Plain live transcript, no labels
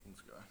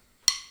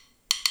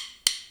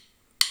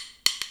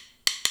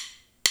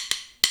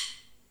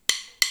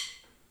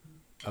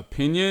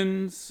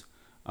Opinions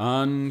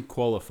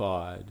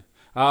unqualified.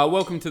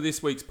 Welcome to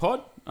this week's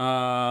pod.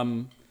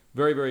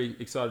 Very, very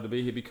excited to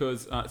be here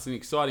because it's an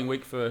exciting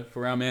week for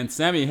our man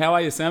Sammy. How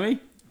are you, Sammy?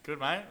 Good,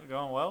 mate.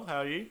 Going well. How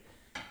are you?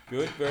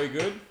 Good, very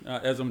good.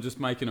 As I'm just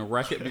making a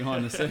racket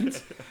behind the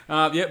scenes.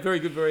 Very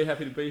good, very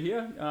happy to be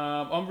here.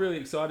 I'm really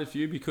excited for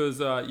you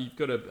because you've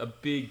got a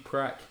big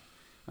prac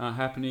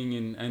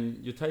happening and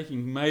you're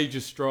taking major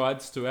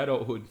strides to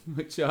adulthood,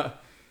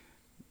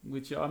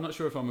 which I'm not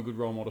sure if I'm a good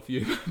role model for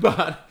you,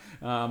 but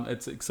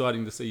it's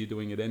exciting to see you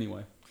doing it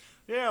anyway.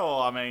 Yeah, well,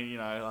 I mean,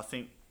 I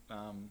think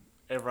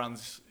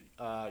everyone's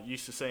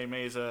used to seeing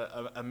me as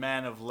a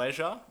man of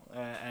leisure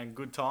and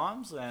good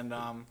times, and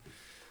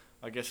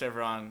I guess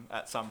everyone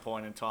at some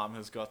point in time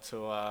has got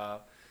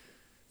to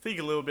think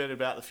a little bit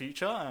about the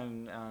future,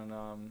 and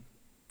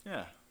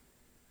yeah.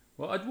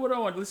 Well,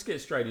 let's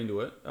get straight into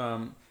it.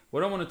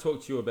 What I want to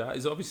talk to you about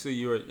is obviously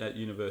you're at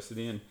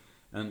university,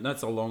 and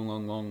that's a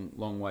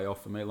long way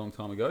off for me, a long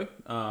time ago.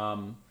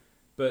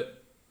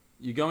 But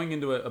you're going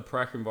into a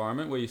prac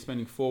environment where you're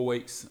spending 4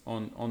 weeks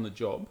on the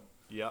job.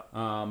 Yeah.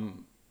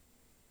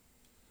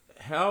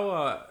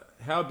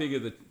 How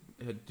big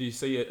do you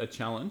see a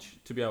challenge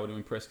to be able to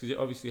impress? Because you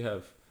obviously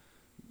have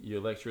your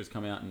lecturers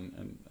come out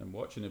and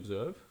watch and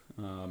observe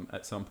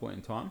at some point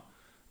in time.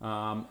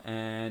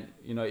 And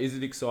is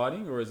it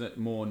exciting or is it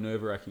more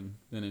nerve-wracking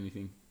than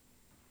anything?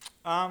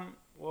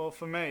 Well,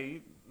 for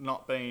me,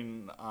 not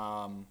being,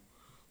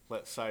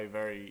 let's say,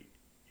 very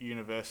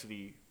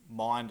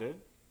university-minded,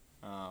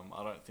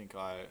 I don't think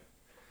I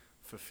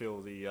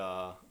fulfill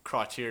the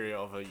criteria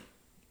of a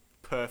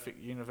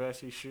perfect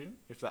university student,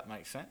 if that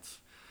makes sense.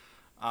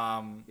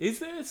 Is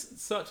there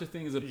such a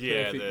thing as a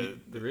perfect? Yeah,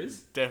 there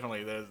is?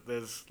 Definitely.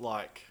 There's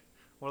like,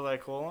 what do they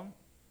call them?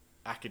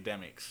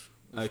 Academics.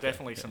 There's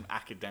definitely some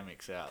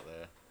academics out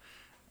there.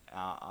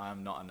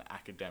 I'm not an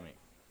academic.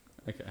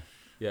 Okay.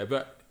 Yeah,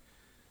 but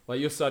like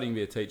you're studying to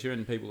be a teacher,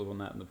 and people on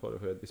that in the pod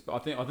have heard this. But I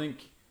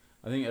think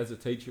as a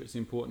teacher, it's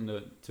important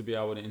to be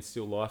able to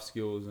instill life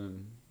skills,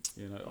 and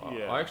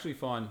I actually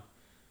find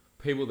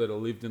people that have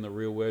lived in the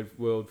real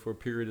world for a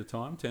period of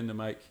time tend to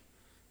make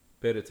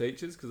better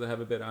teachers because they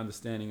have a better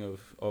understanding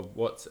of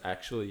what's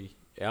actually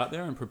out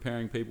there and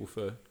preparing people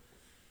for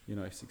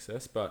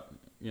success. But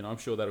I'm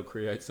sure that'll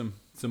create some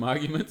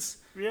arguments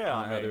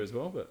out there as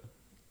well. But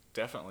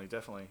definitely.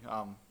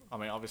 I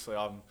mean, obviously,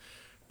 I'm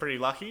pretty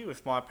lucky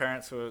with my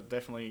parents who are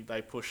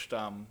they pushed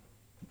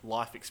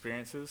life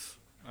experiences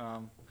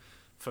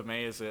for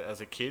me as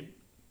a kid,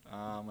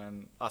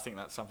 and I think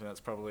that's something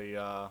that's probably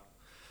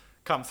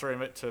come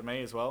through it to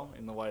me as well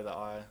in the way that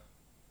I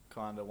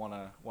kind of want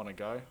to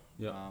go.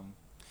 Yeah.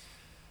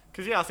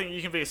 Because I think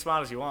you can be as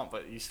smart as you want,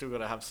 but you still got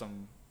to have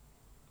some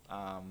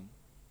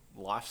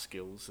life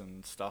skills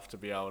and stuff to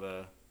be able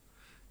to,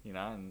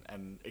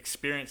 and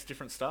experience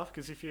different stuff.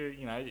 Because if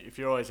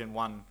you're always in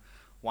one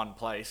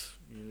place,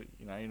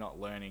 you're not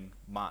learning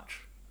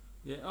much.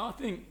 Yeah, I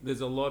think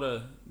there's a lot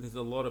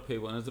of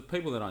people, and there's the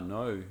people that I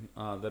know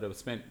that have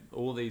spent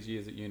all these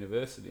years at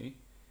university,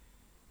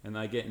 and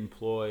they get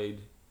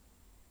employed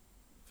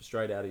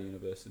straight out of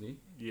university.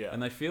 Yeah.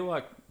 And they feel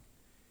like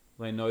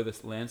they know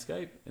this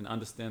landscape and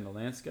understand the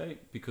landscape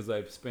because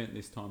they've spent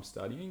this time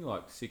studying,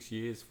 like 6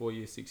 years, 4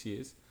 years, 6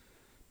 years.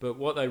 But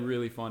what they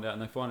really find out,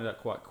 and they find it out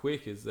quite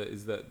quick, is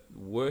that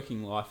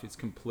working life is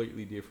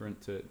completely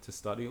different to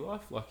study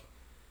life. Like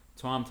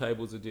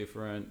timetables are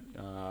different,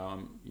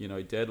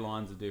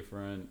 deadlines are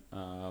different.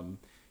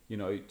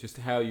 Just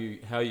how you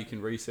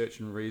can research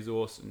and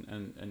resource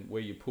and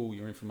where you pull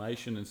your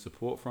information and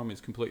support from is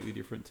completely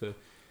different to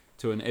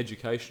an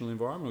educational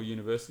environment or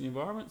university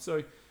environment.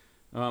 So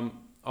I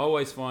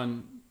always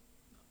find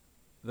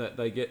that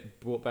they get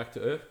brought back to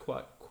earth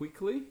quite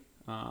quickly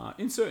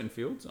in certain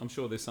fields. I'm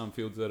sure there's some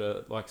fields that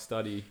are like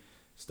study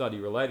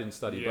related and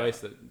study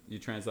based that you're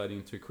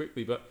translating too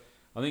quickly. But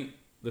I think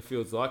the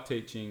fields like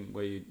teaching,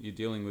 where you're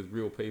dealing with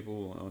real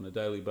people on a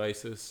daily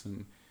basis,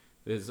 and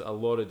there's a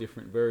lot of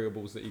different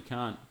variables that you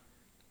can't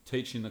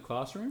teach in the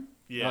classroom.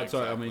 Yeah,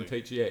 exactly. I mean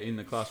teach in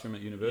the classroom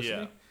at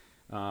university.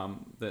 Yeah.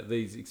 That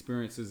these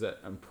experiences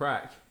and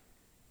prac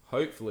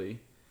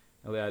hopefully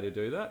allow you to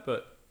do that.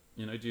 But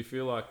do you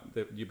feel like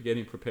that you're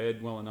getting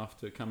prepared well enough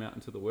to come out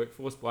into the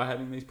workforce by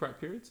having these prac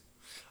periods?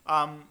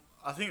 I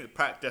think the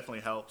prac definitely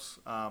helps.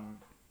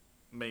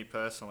 Me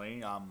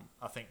personally,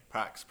 I think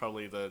prac's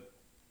probably the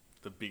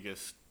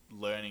biggest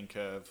learning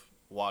curve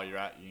while you're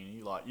at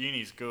uni. Like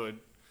uni's good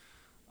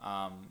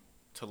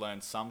to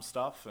learn some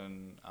stuff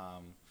and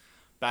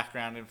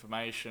background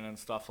information and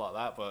stuff like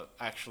that, but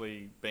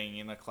actually being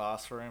in a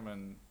classroom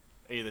and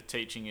either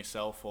teaching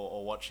yourself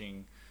or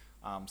watching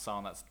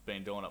someone that's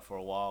been doing it for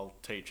a while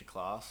teach a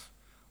class,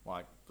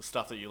 like the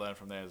stuff that you learn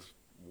from there is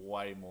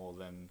way more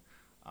than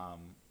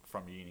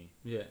from uni.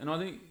 Yeah, and I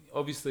think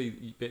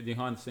obviously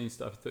behind the scenes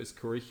stuff, there's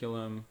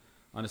curriculum,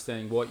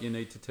 understanding what you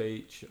need to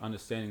teach,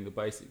 understanding the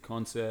basic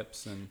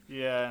concepts, and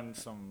Yeah, and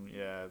some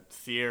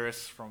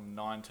theorists from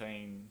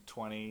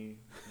 1920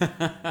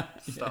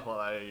 stuff like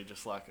that. You're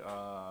just like,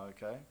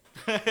 okay.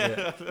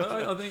 yeah. But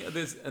I think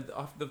there's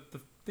the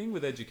thing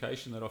with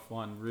education that I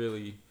find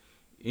really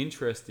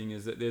interesting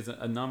is that there's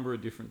a number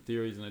of different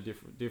theories and a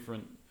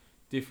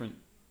different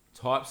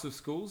types of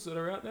schools that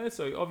are out there.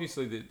 So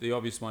obviously the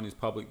obvious one is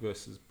public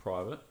versus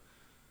private.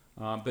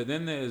 But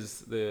then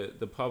there's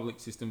the public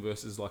system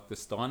versus like the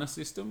Steiner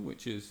system,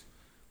 which is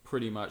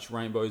pretty much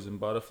rainbows and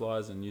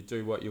butterflies, and you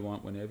do what you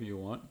want whenever you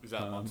want. Is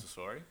that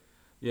Montessori?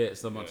 Yeah,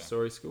 it's the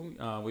Montessori school,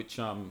 which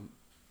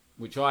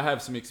I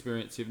have some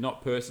experience with,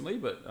 not personally,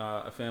 but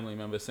a family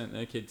member sent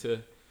their kid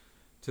to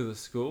the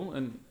school,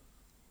 and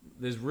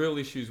there's real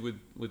issues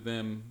with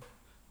them.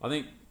 I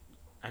think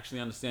actually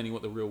understanding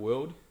what the real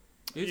world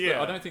is. Yeah.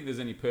 But I don't think there's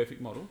any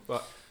perfect model,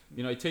 but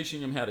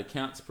teaching them how to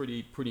count's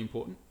pretty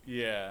important.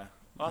 Yeah.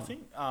 I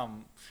think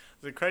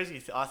the crazy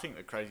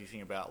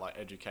thing about like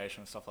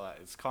education and stuff like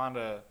that, it's kind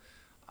of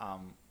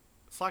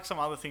it's like some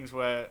other things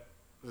where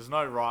there's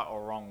no right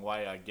or wrong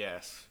way, I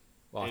guess.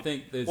 Well, I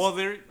think there's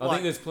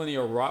plenty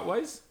of right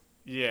ways.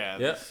 Yeah.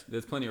 Yeah,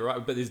 there's plenty of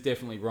right, but there's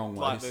definitely wrong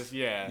ways.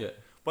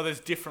 But there's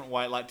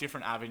different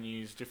different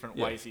avenues, different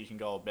ways that you can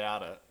go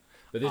about it.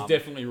 But there's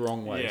definitely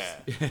wrong ways.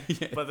 Yeah.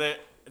 Yeah. But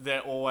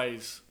they're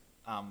always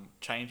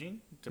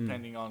changing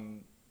depending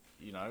on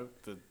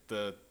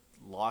the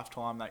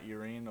lifetime that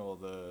you're in, or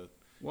the.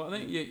 Well, I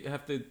think you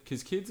have to,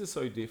 because kids are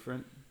so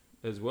different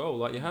as well.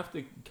 Like you have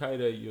to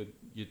cater your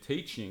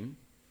teaching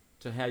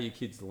to how your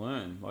kids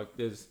learn. Like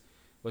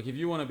if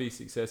you want to be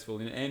successful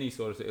in any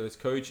sort of, it's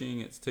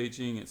coaching, it's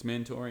teaching, it's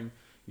mentoring,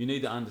 you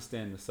need to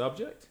understand the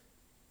subject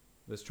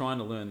that's trying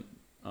to learn,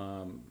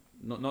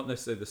 not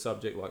necessarily the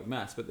subject like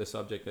maths, but the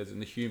subject as in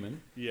the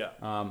human. Yeah.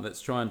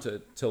 That's trying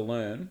to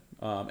learn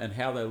and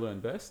how they learn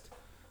best.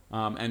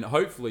 And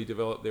hopefully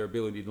develop their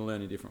ability to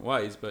learn in different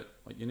ways. But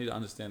you need to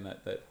understand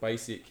that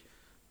basic,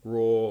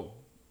 raw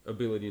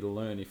ability to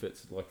learn, if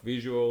it's like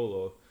visual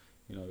or,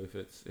 if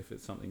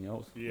it's something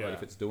else, yeah. like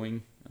if it's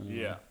doing.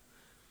 Yeah.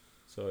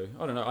 So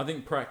I don't know. I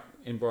think prac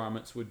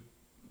environments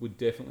would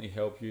definitely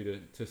help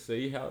you to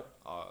see how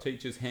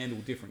teachers handle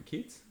different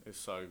kids. It's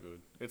so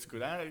good. It's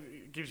good, and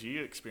it gives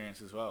you experience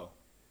as well.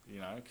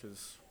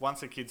 Because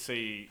once the kids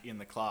see you in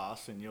the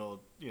class and you're,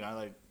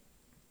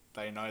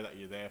 they know that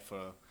you're there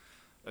for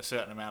a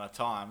certain amount of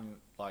time,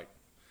 like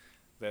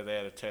they're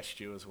there to test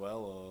you as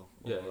well,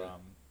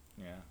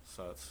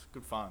 so it's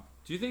good fun.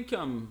 Do you think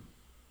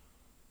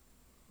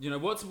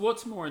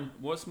what's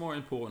more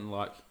important,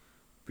 like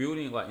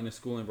building like in a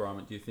school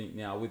environment? Do you think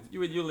now with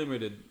your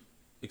limited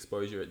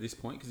exposure at this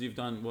point, because you've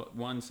done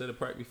one set of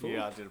prac before?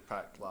 Yeah, I did a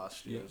prac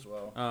last year as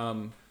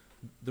well.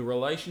 The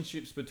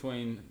relationships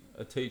between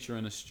a teacher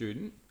and a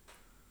student,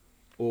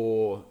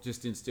 or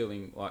just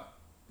instilling like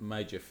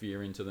major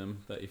fear into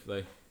them that if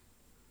they.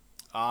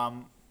 I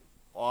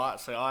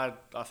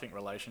think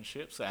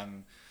relationships,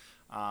 and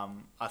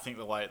I think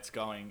the way it's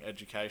going,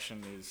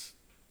 education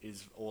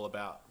is all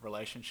about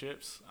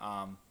relationships.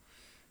 And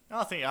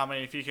I think,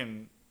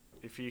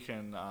 if you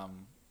can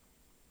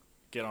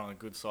get on a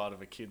good side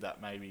of a kid that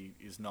maybe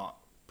is not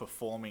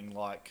performing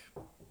like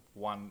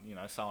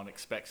someone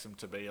expects them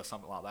to be or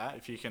something like that,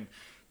 if you can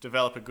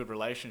develop a good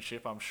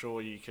relationship, I'm sure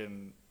you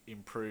can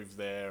improve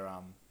their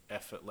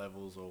effort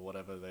levels or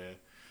whatever they're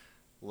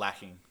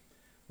lacking.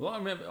 Well, I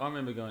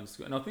remember going to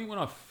school, and I think when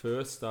I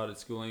first started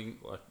schooling,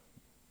 like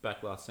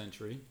back last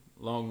century,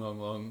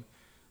 long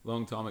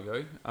time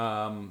ago,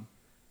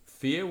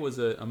 fear was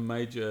a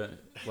major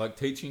like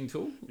teaching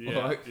tool,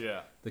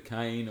 the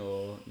cane,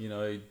 or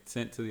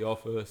sent to the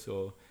office,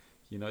 or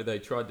they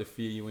tried to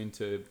fear you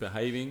into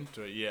behaving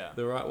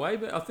the right way.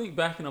 But I think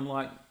back and I'm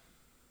like,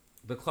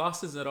 the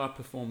classes that I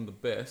performed the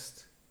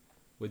best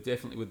were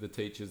definitely with the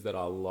teachers that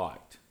I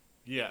liked.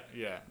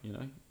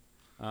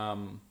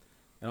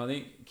 And I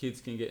think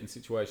kids can get in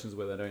situations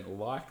where they don't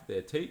like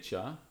their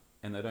teacher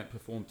and they don't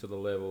perform to the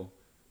level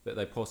that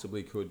they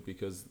possibly could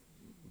because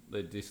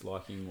they're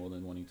disliking more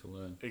than wanting to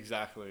learn.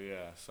 Exactly,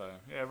 yeah. So,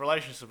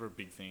 relationships are a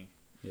big thing.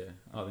 Yeah,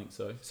 I think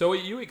so. So are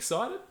you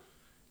excited?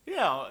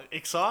 Yeah,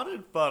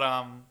 excited, but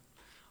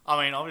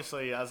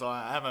obviously, as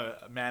I am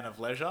a man of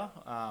leisure,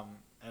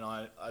 and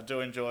I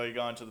do enjoy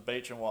going to the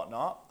beach and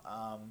whatnot,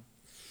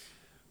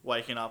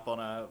 waking up on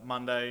a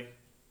Monday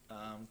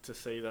to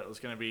see that it was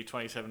going to be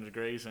 27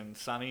 degrees and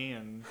sunny,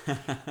 and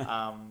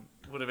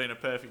would have been a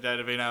perfect day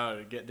to be able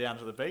to get down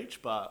to the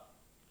beach. But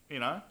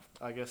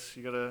I guess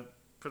you got to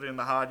put in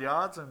the hard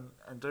yards and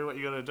do what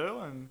you got to do.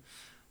 And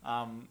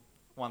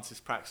once this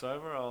prac's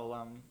over,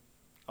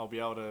 I'll be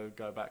able to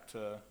go back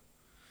to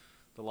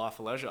the life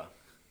of leisure.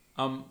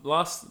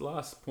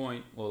 Last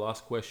point, or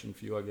last question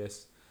for you, I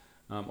guess,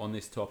 on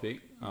this topic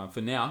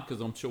for now,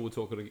 because I'm sure we'll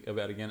talk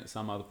about it again at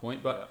some other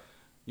point. But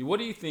what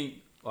do you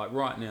think? Like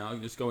right now,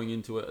 just going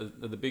into it,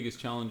 are the biggest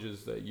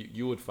challenges that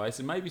you would face,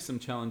 and maybe some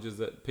challenges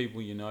that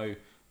people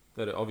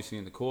that are obviously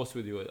in the course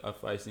with you are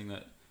facing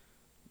that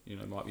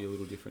might be a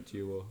little different to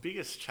you? Or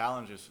biggest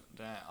challenges,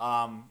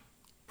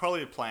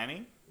 probably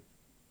planning.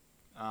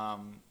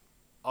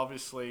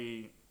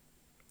 Obviously,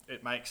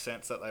 it makes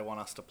sense that they want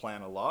us to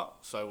plan a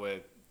lot. So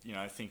we're,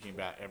 thinking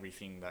about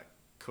everything that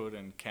could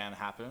and can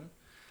happen.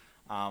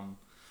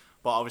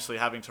 But obviously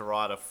having to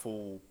write a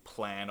full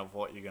plan of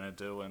what you're going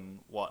to do and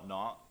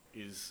whatnot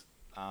is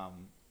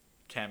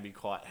can be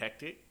quite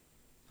hectic.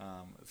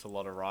 It's a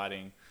lot of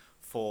writing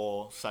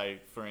for, say,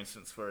 for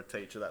instance, for a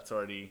teacher that's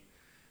already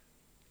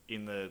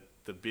in the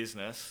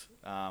business,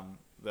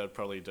 they'd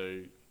probably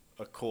do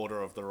a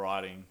quarter of the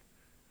writing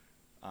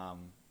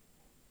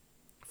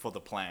for the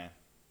plan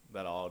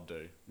that I'll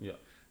do. Yeah.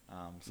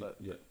 So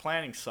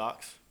planning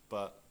sucks,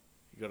 but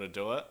you got to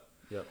do it.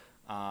 Yep.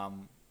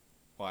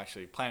 Well,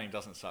 actually, planning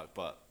doesn't suck,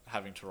 but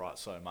having to write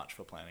so much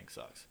for planning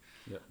sucks.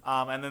 Yep.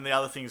 And then the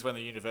other thing is when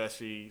the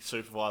university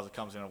supervisor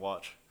comes in and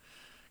watch.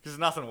 Because there's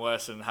nothing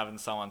worse than having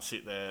someone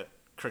sit there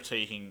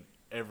critiquing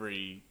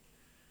every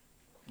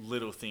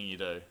little thing you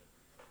do.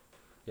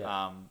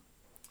 Yeah.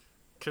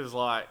 Because,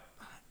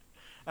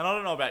 and I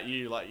don't know about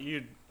you,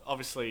 you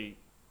obviously,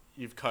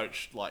 you've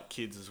coached,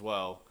 kids as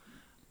well.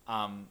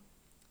 And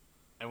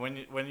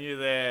when you're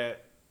there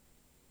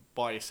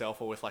by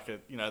yourself or with,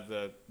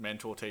 the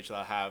mentor teacher that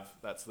I have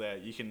that's there,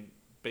 you can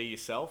be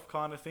yourself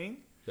kind of thing.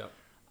 Yeah.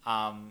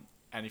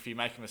 And if you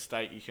make a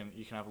mistake, you can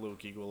have a little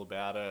giggle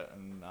about it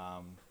and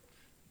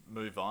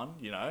move on,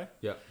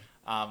 Yeah.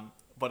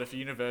 But if a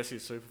university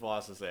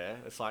supervisor's there,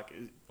 it's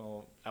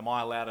well, am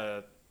I allowed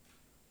to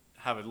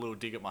have a little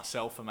dig at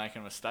myself for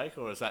making a mistake,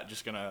 or is that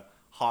just going to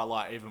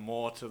highlight even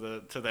more to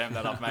them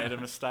that I've made a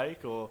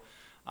mistake? Or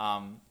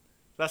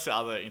that's the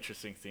other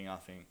interesting thing, I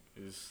think,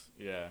 is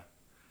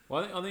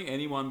Well, I think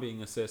anyone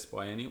being assessed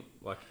by any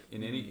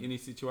any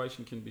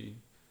situation can be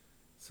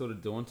sort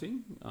of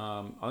daunting.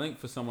 I think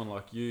for someone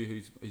like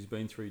you who's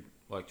been through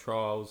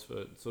trials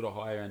for sort of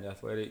higher end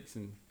athletics,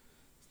 and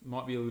it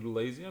might be a little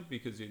easier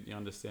because you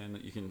understand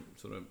that you can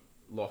sort of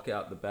lock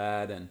out the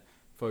bad and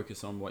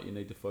focus on what you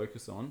need to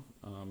focus on.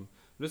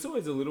 But it's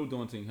always a little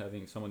daunting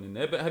having someone in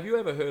there. But have you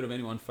ever heard of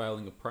anyone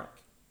failing a prac?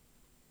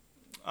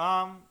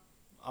 I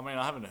mean,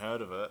 I haven't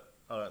heard of it,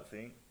 I don't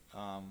think.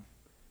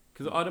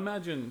 Because I'd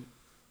imagine,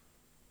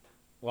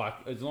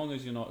 as long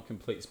as you're not a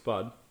complete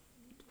spud,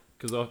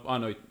 because I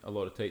know a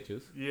lot of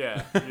teachers.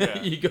 Yeah.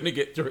 You're going to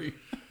get through.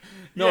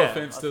 No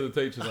offense to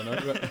the teachers, I know.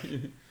 But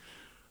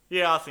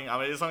yeah, I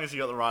mean, as long as you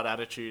got the right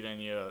attitude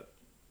and you're,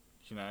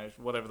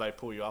 whatever they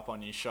pull you up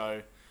on, you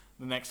show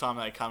the next time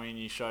they come in,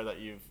 you show that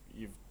you've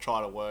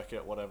tried to work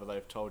at whatever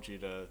they've told you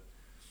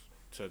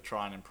to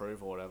try and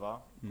improve or whatever.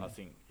 I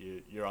think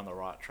you're on the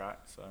right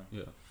track. So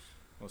yeah,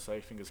 we'll see.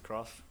 Fingers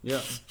crossed.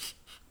 Yeah.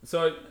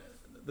 So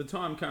the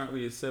time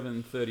currently is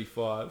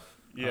 7:35.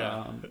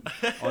 Yeah.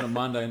 On a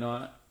Monday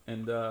night,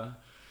 and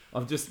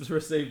I've just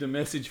received a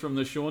message from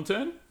the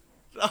Shaunturn.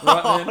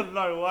 Right then.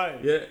 No way.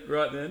 Yeah,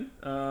 right then.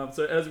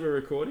 So as we're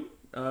recording,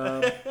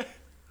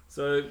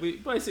 so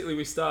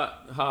we start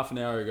half an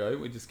hour ago.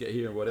 We just get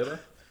here and whatever.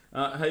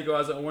 Hey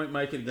guys, I won't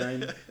make it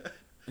again.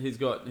 He's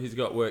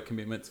got work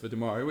commitments for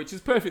tomorrow, which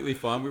is perfectly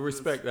fine. We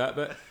respect that,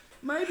 but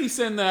maybe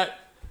send that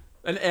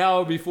an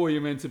hour before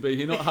you're meant to be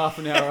here, not half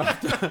an hour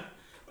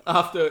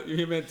after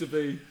you're meant to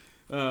be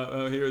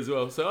here as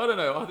well. So I don't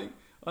know.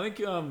 I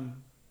think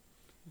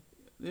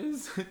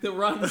there's the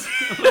runs.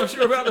 I'm not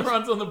sure about the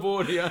runs on the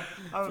board here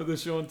for the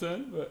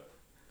Shaunturn, but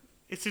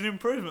it's an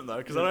improvement though,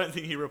 because I don't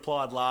think he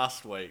replied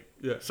last week.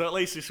 Yeah. So at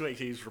least this week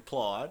he's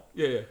replied.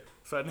 Yeah.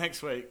 So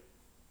next week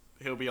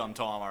he'll be on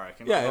time, I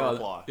reckon. Yeah, I'll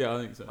reply. Yeah, I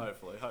think so.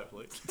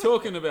 Hopefully.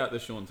 Talking about the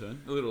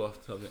Shaunturn, a little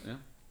off subject now.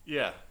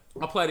 Yeah.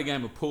 I played a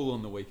game of pool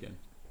on the weekend.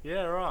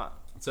 Yeah, right.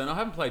 So I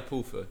haven't played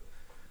pool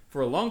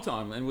for a long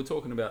time, and we're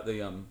talking about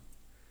the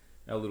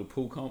our little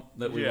pool comp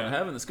that we want to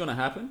have, and it's going to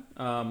happen.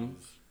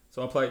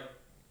 So I played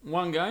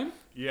one game.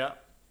 Yeah.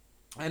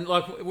 And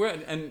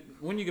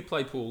when you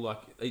play pool,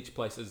 each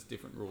place has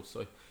different rules.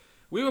 So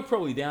we were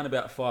probably down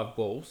about 5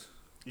 balls.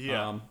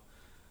 Yeah.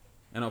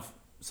 And I've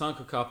sunk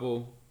a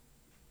couple.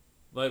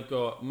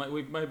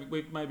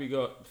 We've maybe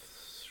got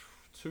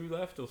 2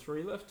 left or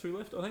 3 left. 2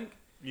 left, I think.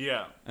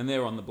 Yeah. And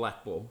they're on the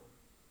black ball.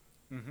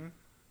 Mm-hmm.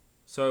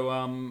 So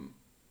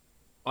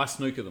I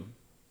snooker them.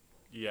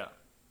 Yeah.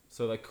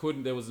 So they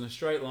couldn't. There wasn't a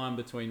straight line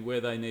between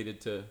where they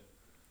needed to.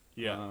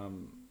 Yeah.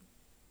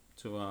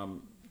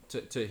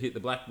 To hit the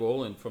black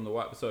ball and from the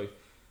white. So,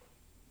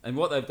 and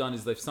what they've done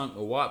is they've sunk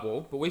the white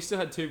ball, but we still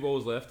had 2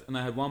 balls left, and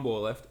they had 1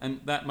 ball left,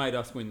 and that made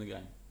us win the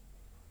game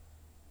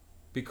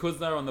because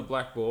they were on the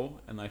black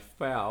ball and they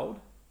fouled.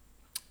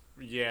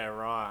 Yeah.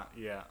 Right.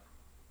 Yeah.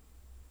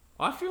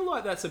 I feel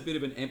like that's a bit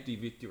of an empty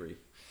victory.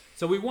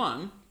 So we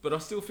won, but I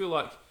still feel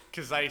like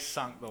because they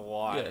sunk the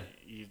white.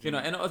 Yeah.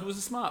 And it was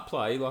a smart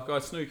play. I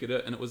snookered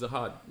it, and it was a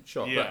hard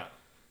shot. Yeah.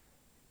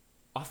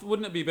 But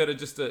wouldn't it be better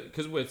just to,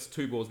 because we're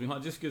 2 balls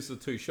behind, just give us the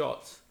 2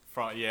 shots.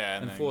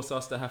 And force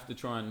us to have to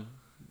try and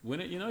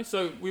win it,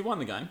 So we won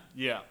the game.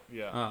 Yeah.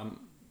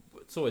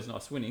 It's always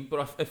nice winning,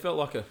 but it felt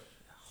like a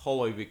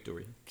hollow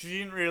victory. Because you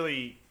didn't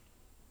really,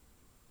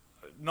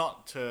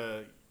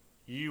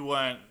 you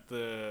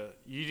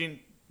didn't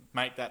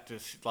make that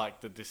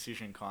the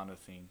decision kind of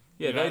thing.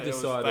 Yeah, they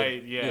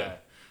decided.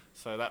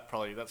 So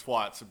that's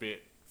why it's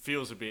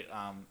feels a bit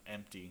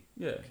empty.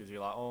 Yeah. Because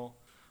you're like, oh,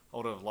 I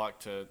would have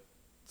liked to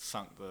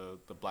sunk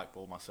the black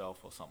ball myself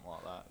or something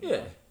like that. you Yeah.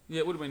 know? Yeah,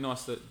 it would have been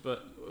nice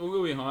but we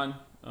were behind,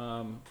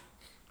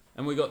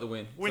 and we got the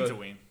win. Win So, to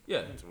win.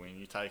 Yeah. Win to win.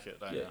 You take it,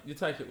 don't Yeah, you? you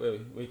take it where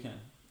we can.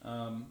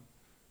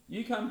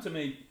 You come to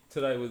me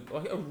today with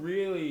like a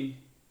really,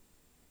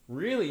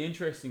 really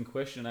interesting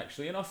question,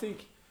 actually, and I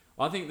think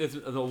there's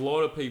a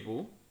lot of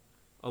people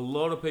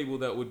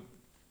that would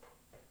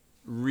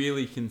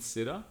really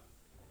consider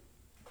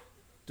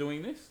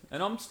doing this,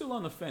 and I'm still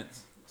on the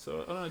fence.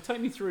 So I don't know.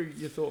 Take me through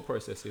your thought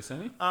process here,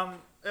 Sammy.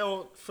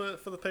 Well, for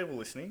the people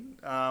listening,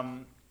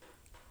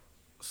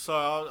 so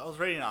I was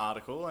reading an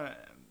article, and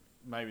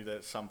maybe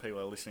that some people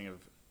are listening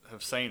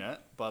have seen it,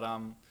 but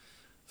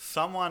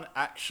someone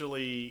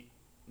actually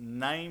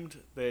named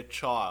their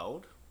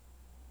child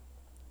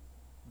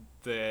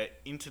their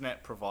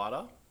internet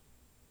provider,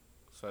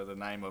 so the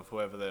name of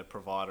whoever their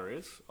provider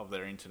is of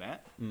their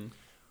internet,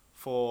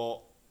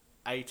 for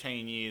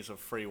 18 years of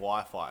free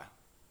Wi-Fi.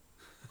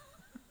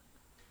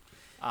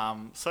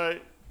 So,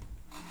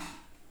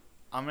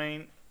 I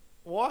mean,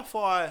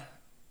 Wi-Fi,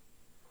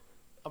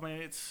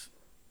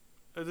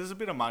 there's a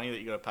bit of money that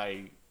you got to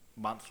pay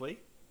monthly.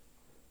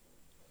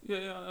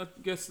 Yeah, I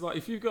guess like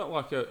if you've got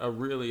like a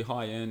really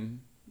high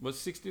end, was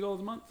 $60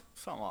 a month?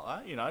 Something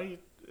like that,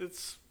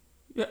 it's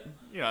Yeah.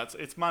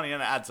 it's money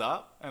and it adds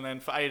up, and then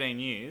for 18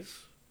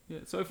 years, Yeah.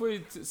 So if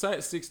we say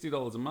it's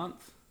 $60 a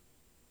month,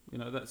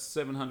 that's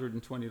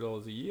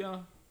 $720 a year.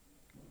 All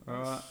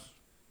right.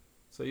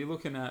 So you're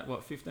looking at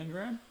what, 15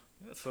 grand?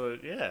 so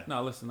yeah,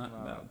 No, less than that. No.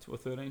 About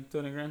 13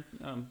 grand.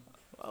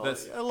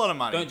 that's a lot of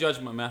money. Don't judge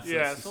my maths. Yeah,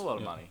 that's it's just- a lot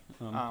of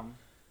yeah. money.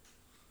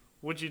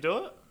 Would you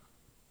do it?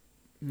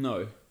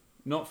 No,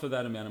 not for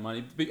that amount of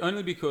money.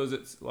 Only because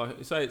it's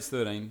like, say it's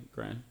 13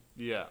 grand.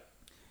 Yeah.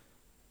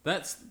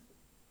 That's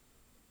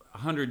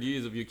 100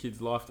 years of your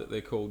kid's life that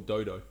they're called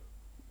Dodo,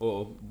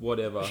 or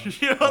whatever.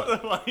 You know what the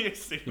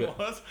funniest thing Yeah.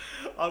 was?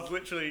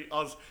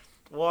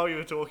 While you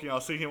were talking, I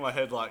was thinking in my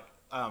head like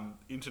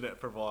internet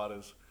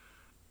providers,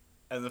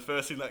 and the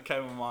first thing that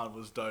came to mind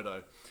was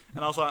Dodo,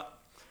 and I was like,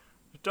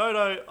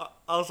 Dodo.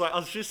 I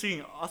was just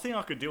thinking, I think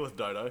I could deal with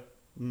Dodo.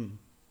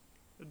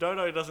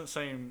 Dodo doesn't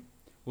seem.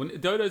 Well,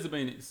 dodos have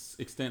been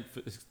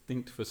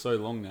extinct for so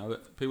long now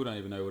that people don't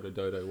even know what a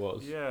dodo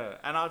was. Yeah,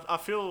 and I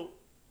feel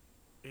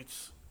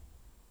it's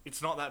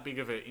not that big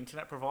of an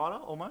internet provider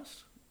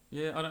almost.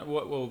 Yeah, I don't.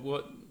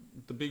 What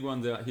the big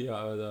ones out here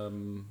are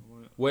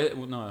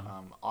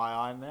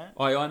iiNet,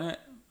 iiNet.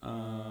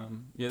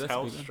 Yeah, that's a big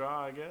one. Telstra,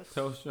 I guess.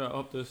 Telstra,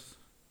 Optus.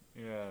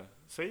 Yeah.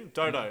 See,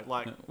 Dodo,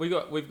 like. Yeah. We've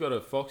got a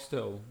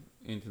Foxtel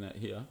internet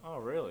here. Oh,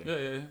 really?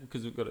 Yeah,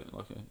 because we've got it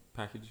like a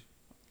package.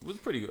 It was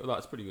pretty good. Like,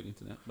 it's pretty good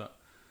internet, but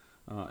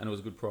and it was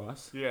a good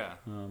price. Yeah.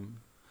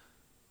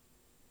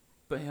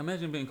 But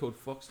imagine being called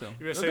Foxtel.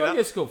 You I guess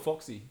it's called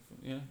Foxy.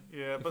 Yeah.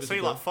 Yeah, If but it's see,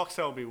 a like girl.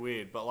 Foxtel would be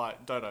weird, but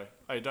like Dodo,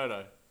 hey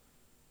Dodo.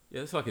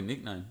 Yeah, it's like a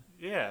nickname.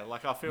 Yeah,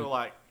 like I feel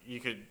like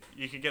you could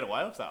get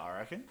away with that, I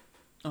reckon.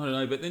 I don't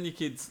know, but then your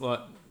kids like.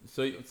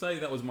 So say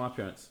that was my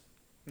parents.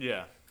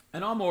 Yeah.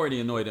 And I'm already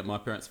annoyed at my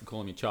parents for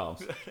calling me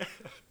Charles.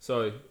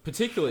 So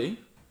particularly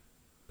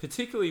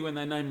when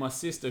they named my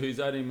sister, who's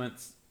 18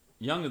 months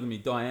younger than me,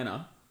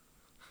 Diana,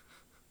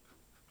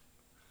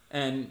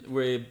 and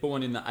we're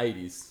born in the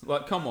 80s.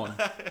 Like, come on.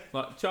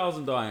 Like, Charles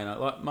and Diana.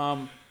 Like,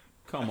 Mum,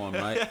 come on,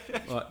 mate.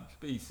 Like,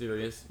 be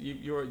serious.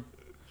 You're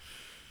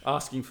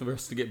asking for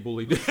us to get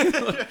bullied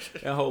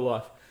our whole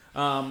life.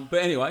 But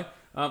anyway,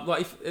 I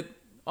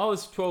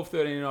was 12,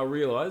 13 and I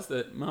realised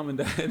that Mum and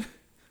Dad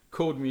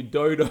called me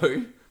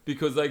Dodo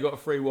because they got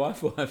free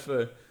Wi-Fi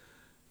for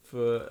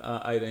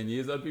 18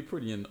 years. I think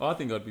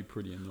I'd be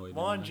pretty annoyed.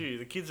 Mind you,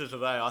 the kids of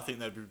today, I think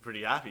they'd be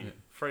pretty happy. Yeah.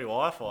 Free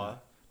Wi-Fi. Yeah.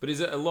 But is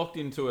it locked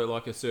into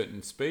a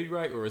certain speed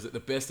rate, or is it the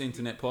best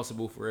internet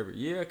possible for every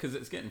year? Because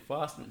it's getting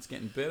faster, it's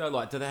getting better.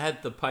 Like, do they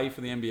have to pay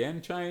for the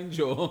NBN change,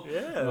 or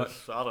Yeah, like,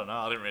 I don't know.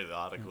 I didn't read the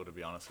article, to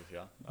be honest with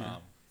you. Yeah.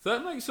 So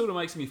that sort of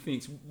makes me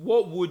think.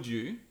 What would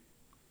you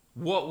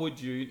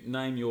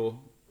name your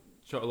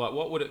child? Like,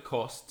 what would it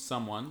cost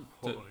someone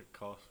What to, would it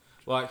cost?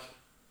 like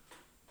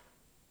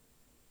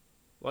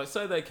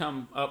say they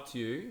come up to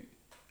you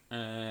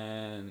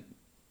and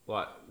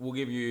like, we'll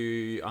give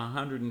you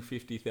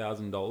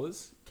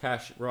 $150,000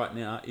 cash right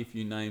now if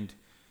you named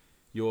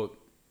your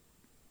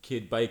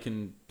kid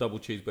Bacon Double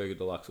Cheeseburger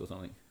Deluxe or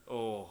something.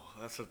 Oh,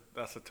 that's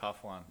a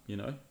tough one.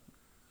 Like,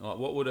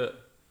 what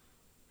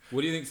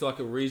do you think's like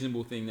a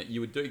reasonable thing that you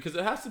would do? Because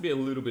it has to be a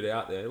little bit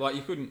out there. Like,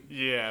 you couldn't.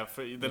 Yeah,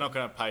 they're not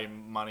going to pay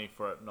money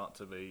for it not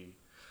to be.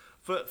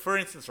 For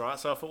instance, right?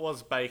 So if it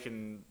was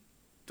bacon,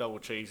 double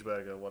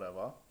cheeseburger,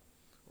 whatever,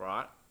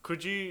 right?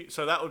 Could you?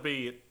 So that would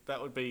be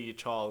your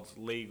child's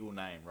legal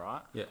name,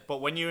 right? Yeah.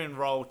 But when you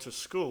enroll to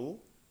school,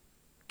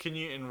 can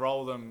you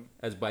enroll them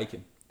As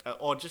Bacon?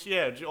 or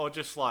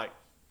just like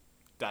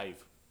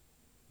Dave?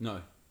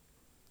 No.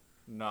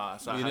 No,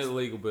 so You need a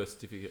legal birth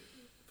certificate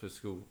for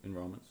school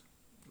enrollments.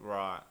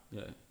 right.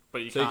 Yeah.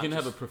 But you So you can't can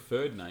have a just-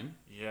 preferred name,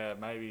 yeah,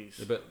 maybe.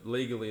 but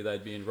legally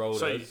they'd be enrolled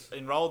So you as.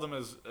 enroll them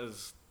as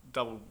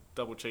double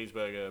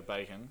cheeseburger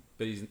bacon.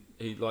 But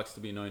he likes to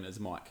be known as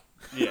Mike.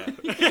 Yeah.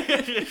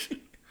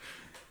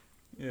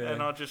 Yeah.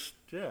 And I just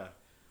yeah.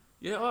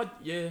 Yeah.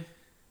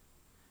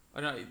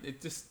 I don't know.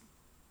 It just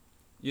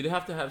you'd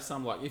have to have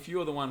some like if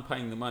you're the one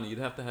paying the money, you'd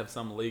have to have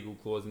some legal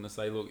clause in to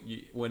say, look,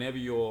 whenever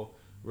you're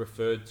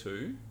referred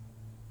to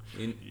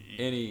in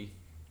any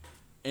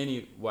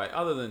way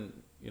other than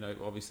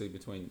obviously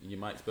between your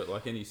mates, but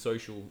like any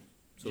social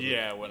sort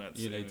of, When it's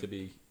you need to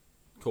be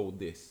called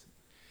this.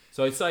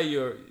 So say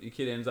your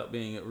kid ends up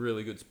being a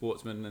really good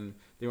sportsman and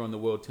they're on the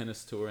world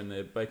tennis tour and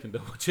they're bacon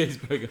double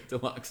cheeseburger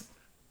deluxe.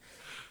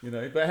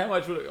 But how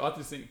much would I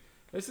just think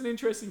it's an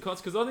interesting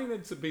concept because I think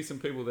there'd be some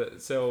people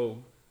that sell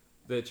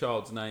their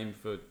child's name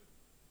for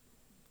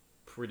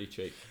pretty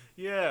cheap.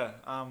 Yeah,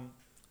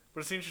 but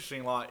it's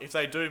interesting. Like if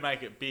they do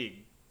make it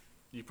big,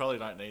 you probably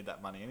don't need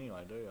that money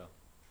anyway, do you?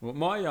 Well,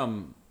 my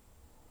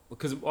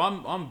because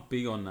I'm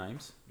big on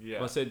names.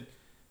 Yeah. I said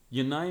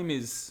your name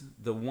is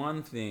the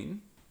one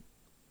thing,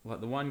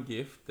 like the one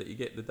gift that you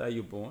get the day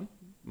you're born,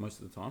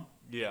 most of the time,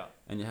 Yeah.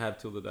 and you have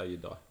till the day you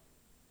die.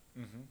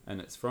 Mhm.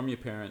 And it's from your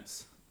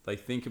parents. They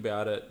think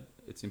about it.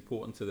 It's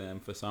important to them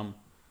for some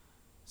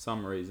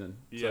reason.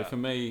 Yeah. So for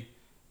me,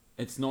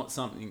 it's not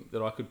something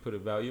that I could put a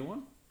value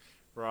on.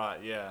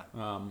 Right. Yeah.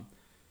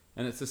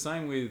 And it's the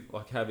same with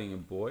like having a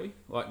boy.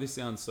 Like this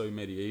sounds so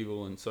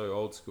medieval and so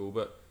old school,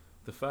 but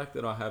the fact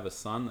that I have a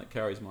son that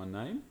carries my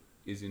name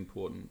is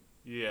important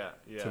Yeah.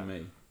 Yeah. to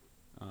me,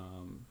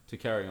 to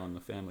carry on the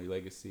family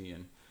legacy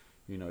and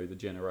the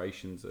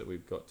generations that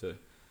we've got to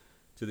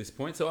this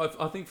point. So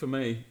I think for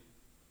me,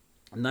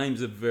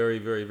 names are very,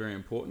 very, very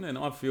important, and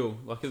I feel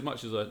like as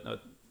much as I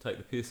take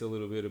the piss a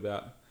little bit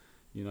about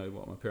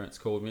what my parents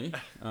called me,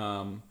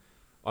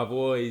 I've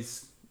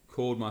always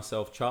called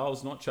myself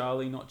Charles, not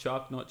Charlie, not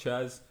Chuck, not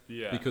Chaz,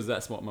 Yeah. because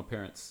that's what my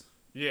parents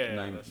Yeah.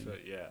 named That's me.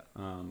 it.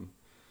 Yeah.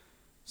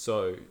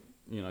 So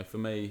for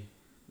me,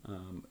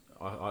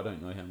 I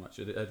don't know how much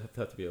it'd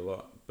have to be a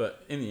lot,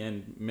 but in the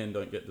end, men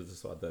don't get to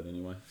decide that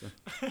anyway. So.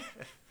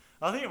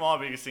 I think my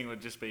biggest thing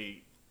would just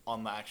be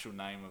on the actual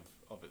name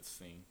of its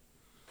thing,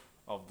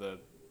 of the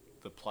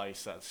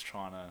place that's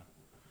trying to.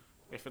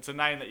 If it's a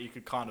name that you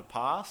could kind of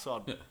pass,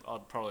 I'd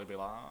probably be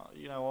like, oh,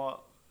 you know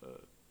what,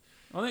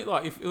 I think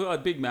like if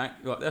like Big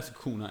Mac, like that's a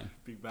cool name.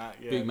 Big Mac,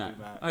 yeah, Big Mac.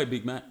 Hey,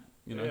 Big Mac.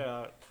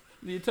 Yeah,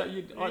 You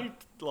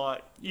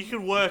you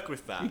can work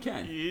with that. You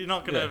can. You're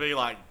not gonna Yeah. be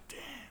like, damn,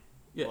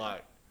 Yeah.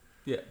 like,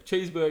 Yeah,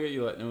 cheeseburger.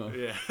 You're like, no,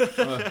 yeah,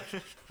 I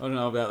don't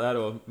know about that,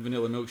 or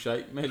vanilla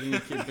milkshake. Imagine your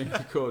kid being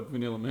called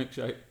vanilla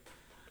milkshake.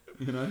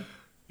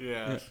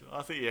 yeah.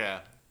 I think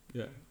yeah,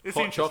 Yeah. it's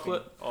Hot interesting.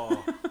 chocolate.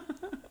 Oh,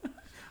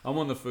 I'm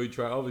on the food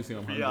tray. Obviously,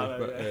 I'm hungry. Yeah, I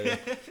know,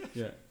 but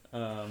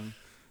yeah.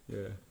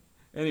 Yeah.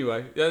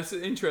 Anyway, yeah, it's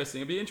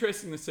interesting. It'd be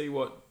interesting to see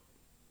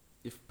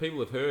if people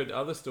have heard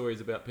other stories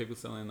about people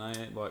selling their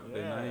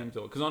Yeah. names,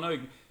 or because I know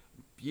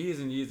years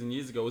and years and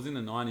years ago, it was in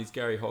the 90s.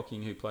 Gary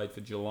Hocking, who played for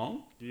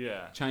Geelong,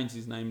 yeah, changed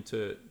his name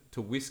to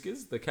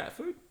Whiskers, the cat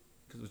food,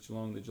 because it was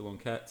Geelong, the Geelong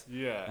Cats,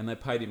 yeah, and they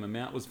paid him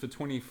amount. It was for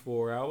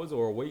 24 hours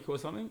or a week or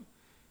something.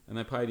 And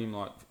they paid him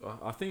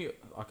I think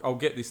I'll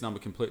get this number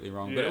completely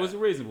wrong, but Yeah. it was a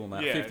reasonable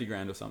amount, Yeah. 50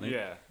 grand or something,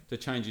 yeah, to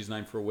change his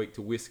name for a week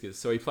to Whiskers.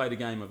 So he played a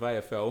game of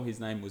AFL. His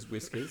name was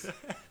Whiskers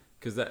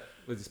because that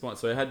was his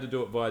sponsor. So he had to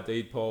do it via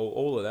deed poll,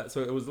 all of that.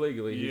 So it was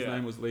legally, his Yeah.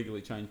 name was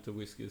legally changed to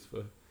Whiskers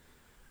for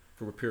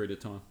a period of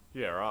time.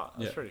 yeah. Right,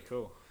 that's Yeah. pretty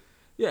cool.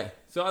 Yeah.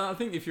 So I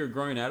think if you're a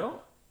grown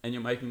adult and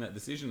you're making that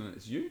decision and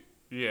it's you,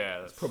 Yeah,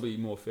 that's it's probably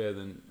more fair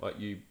than like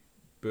you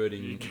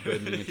burdening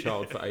a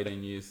child for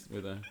 18 years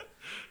with a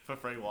for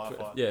free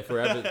Wi-Fi.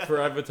 for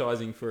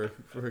advertising for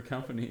a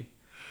company.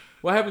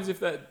 What happens if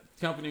that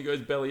company goes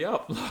belly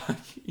up? Like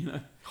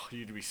Oh,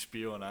 you'd be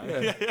spewing,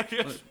 eh?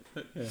 Yeah.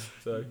 Yeah.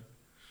 So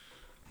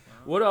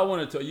what I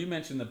want to tell you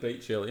mentioned the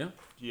beach earlier,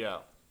 yeah,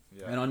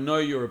 and I know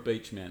you're a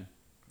beach man.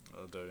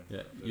 I do.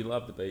 Yeah, you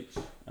love the beach,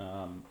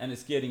 and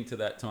it's getting to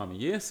that time of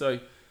year. So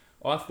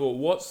I thought,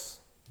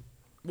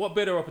 what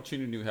better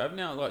opportunity do we have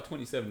now? Like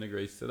 27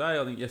 degrees today.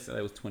 I think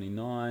yesterday was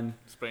 29.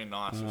 It's been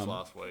nice this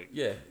last week.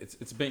 Yeah,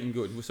 it's been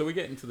good. So we're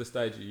getting to the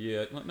stage of the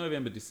year, like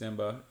November,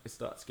 December, it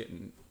starts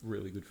getting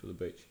really good for the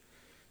beach.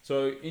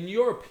 So in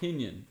your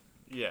opinion,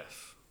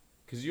 Yes.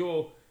 because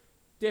you're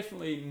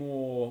definitely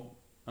more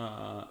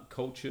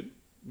cultured,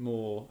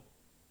 more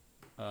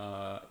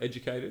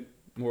educated,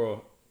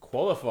 more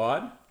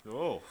qualified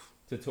Oh,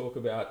 to talk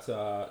about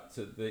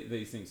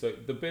these things. So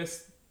the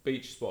best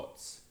beach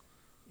spots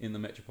in the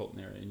metropolitan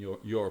area, in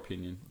your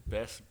opinion.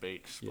 best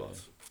beach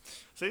spots.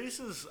 See, this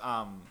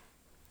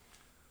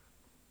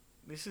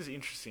is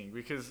interesting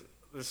because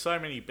there's so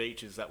many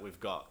beaches that we've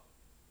got,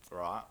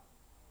 right?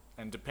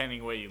 And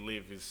depending where you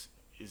live is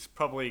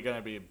probably going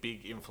to be a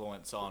big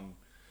influence on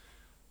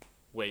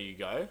where you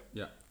go.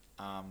 Yeah.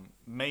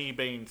 Me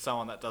being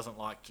someone that doesn't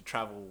like to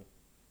travel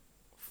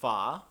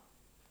far,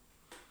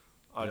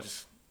 I Yep.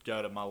 just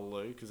go to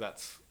Mullaloo because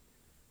that's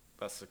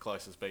the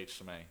closest beach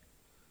to me.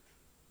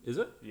 Is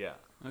it? Yeah,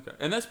 Okay.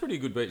 And that's pretty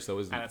good beach though,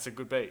 isn't and it? it's a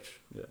good beach.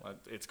 Yeah. Like,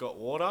 it's got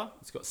water,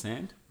 It's got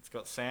sand. it's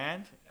got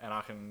sand, and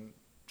I can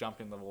jump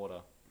in the water.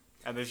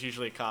 And there's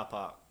usually a car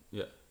park.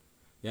 Yeah.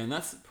 Yeah, and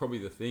that's probably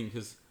the thing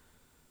because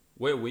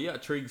where we are,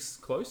 Trigg's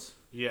close.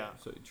 Yeah,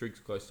 So Trigg's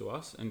close to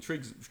us, and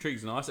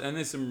Trigg's nice, and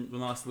there's some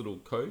nice little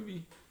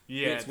covey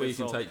yeah. bits where you there's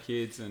can all take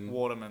kids and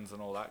Watermans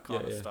and all that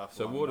kind of stuff.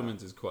 So along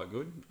Waterman's is quite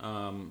good,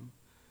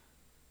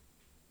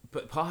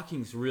 but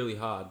parking's really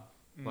hard.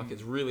 that. Like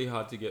it's really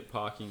hard to get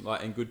parking,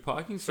 like and good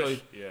parking. So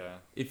yeah,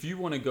 if you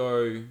want to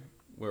go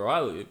where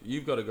I live,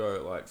 you've got to go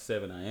at like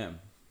 7 a.m.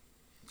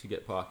 to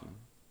get parking.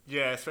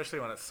 yeah, especially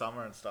when it's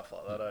summer and stuff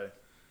like that. Eh?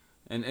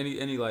 And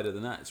any later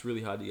than that, it's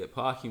really hard to get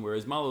parking.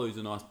 Whereas Mullaloo's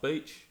a nice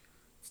beach.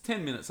 It's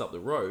 10 minutes up the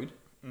road,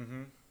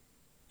 Mm-hmm.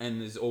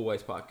 and there's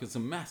always park. 'Cause it's a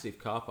massive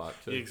car park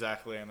too.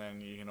 Exactly, and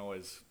then you can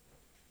always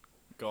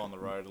go on the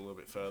road a little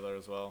bit further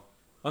as well.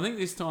 I think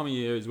this time of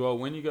year as well,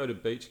 when you go to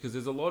beach, because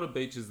there's a lot of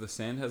beaches the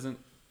sand hasn't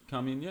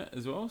come in yet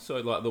as well. So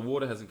like the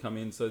water hasn't come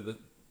in, so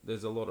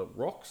there's a lot of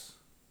rocks.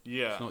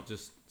 Yeah, It's not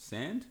just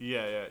sand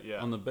yeah.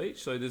 on the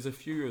beach. So there's a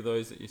few of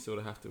those that you sort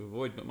of have to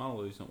avoid. But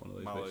Mullaloo's not one of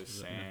those Mullo's beaches.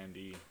 is it?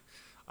 sandy.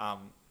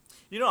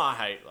 You know what I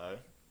hate though,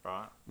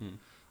 right?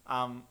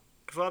 Mm.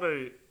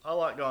 Because I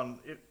like going.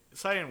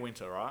 Say in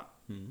winter, right?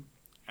 Mm.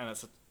 And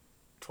it's a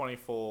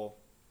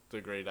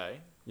 24-degree day.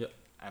 Yep.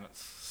 And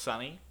it's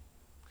sunny.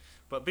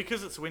 But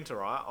because it's winter,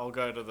 right? I'll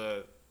go to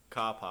the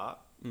car park,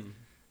 Mm.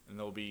 and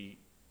there'll be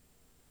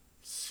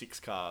 6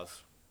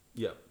 cars,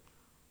 Yep.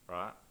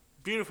 right?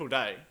 Beautiful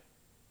day,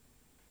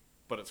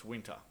 but it's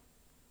winter.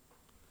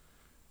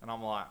 And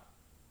I'm like,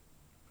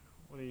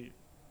 what are you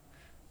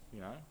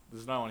know,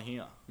 there's no one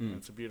here. And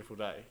it's a beautiful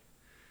day.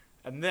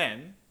 And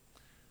then,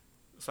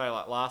 say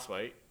like last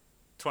week,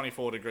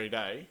 24-degree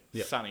day,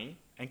 Yep. sunny,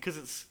 and because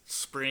it's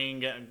spring,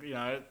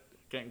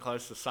 getting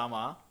close to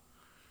summer,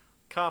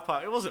 car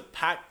park, it wasn't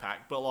packed,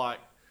 but like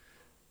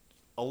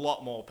a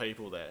lot more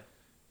people there.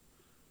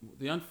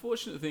 The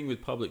unfortunate thing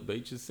with public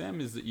beaches, Sam,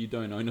 is that you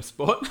don't own a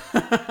spot.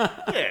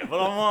 Yeah,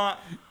 but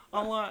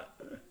I'm like,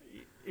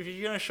 if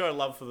you're gonna show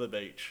love for the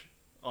beach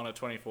on a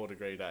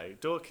 24-degree day,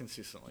 do it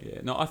consistently.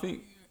 Yeah, no, I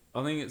think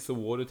it's the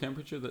water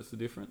temperature that's the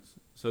difference.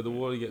 So the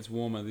water gets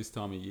warmer this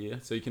time of year,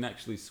 so you can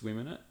actually swim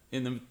in it.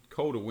 In the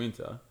colder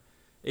winter,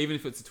 even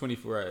if it's a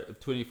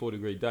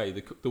 24-degree day,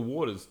 the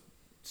water's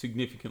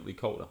significantly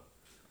colder.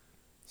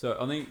 So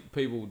I think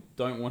people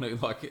don't want to,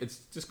 like, it's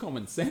just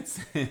common sense.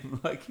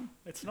 Like,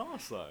 It's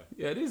nice though.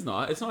 yeah, it is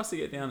nice. It's nice to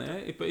get down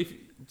there. But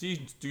do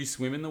you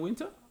swim in the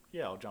winter?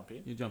 Yeah, I'll jump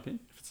in. You jump in?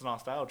 If it's a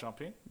nice day, I'll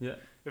jump in. Yeah.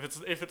 If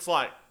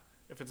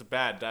it's a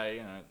bad day,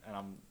 and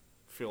I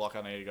feel like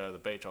I need to go to the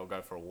beach, I'll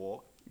go for a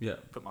walk, Yeah.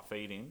 put my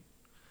feet in.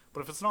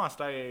 But if it's a nice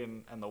day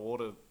and the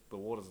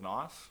water's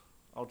nice,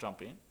 I'll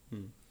jump in.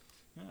 Hmm.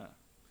 Yeah.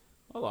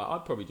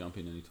 I'd probably jump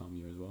in any time of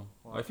year as well.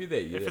 Like, If you're there,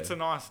 you're if there. it's a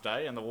nice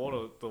day and the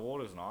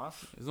water's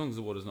nice, As long as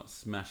the water's not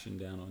smashing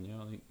down on you,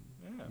 I think.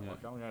 yeah. Yeah.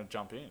 Like I'm gonna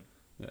jump in.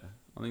 Yeah,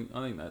 I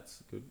think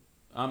that's good.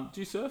 Do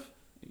you surf?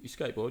 You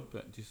skateboard,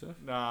 but do you surf?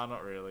 Nah,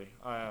 not really.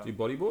 Do you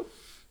bodyboard?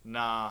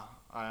 Nah,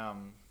 I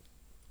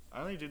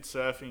only did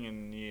surfing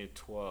in year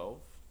 12.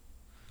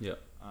 Yeah.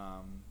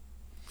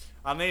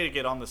 I need to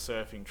get on the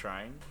surfing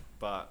train,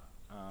 but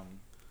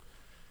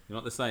You're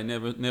not the same.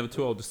 Never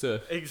too old to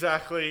surf.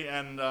 exactly.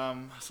 And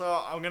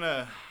so I'm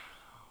gonna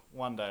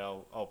one day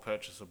I'll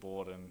purchase a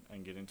board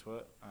and get into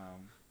it.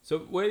 So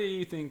where do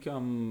you think?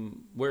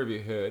 Where have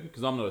you heard?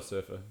 Because I'm not a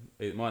surfer.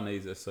 My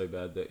knees are so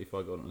bad that if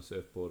I got on a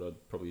surfboard,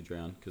 I'd probably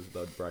drown because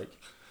they'd break.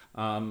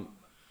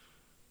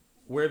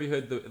 Where have you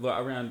heard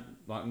around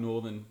like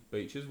northern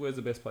beaches? Where's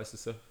the best place to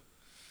surf?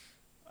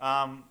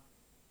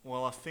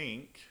 Well, I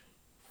think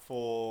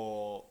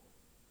for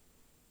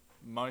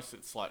most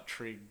it's like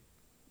Trig,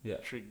 Yeah.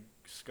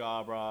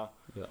 Scarborough,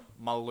 Yeah.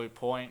 Mullaloo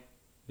Point.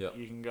 Yeah.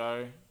 You can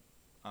go,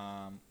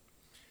 and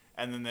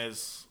then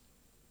there's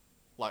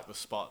like the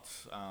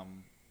spots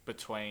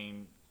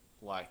between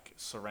like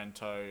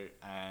Sorrento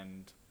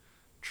and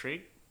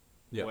Trig,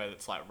 Yeah. where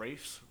it's like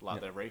reefs, like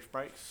Yeah. they're reef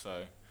breaks.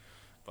 So,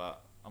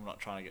 but I'm not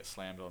trying to get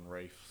slammed on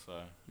reef,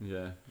 so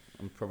Yeah.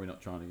 I'm probably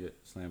not trying to get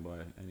slammed by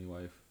any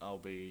wave. I'll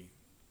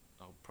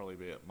probably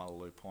be at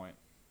Mullaloo Point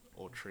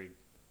or Trig.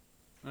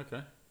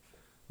 Okay.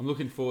 I'm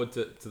looking forward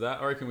to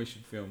that. I reckon we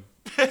should film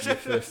the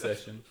first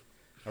session.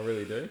 I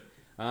really do.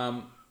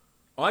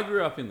 I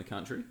grew up in the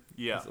country.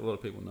 Yeah. As a lot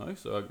of people know.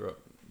 So I grew up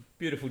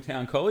beautiful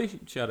town, Collie.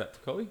 Shout out to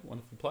Collie,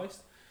 wonderful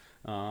place.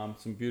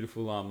 Some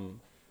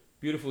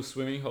beautiful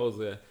swimming holes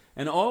there.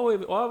 And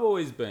I've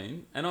always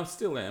been, and I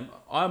still am.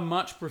 I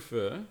much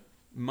prefer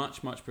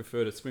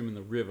to swim in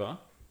the river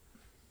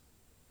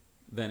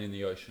than in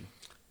the ocean.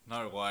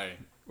 No way.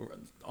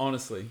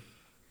 Honestly,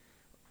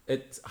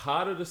 it's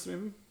harder to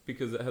swim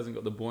because it hasn't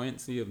got the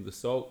buoyancy of the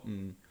salt,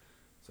 and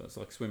so it's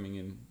like swimming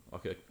in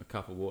like a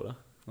cup of water,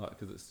 like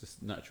because it's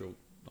just natural,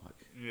 like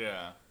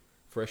Yeah.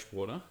 fresh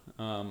water.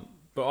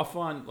 But I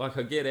find like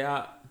I get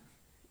out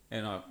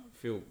and I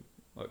feel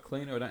like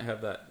cleaner. I don't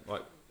have that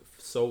like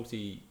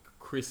salty,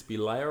 crispy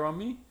layer on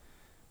me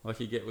like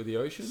you get with the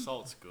ocean.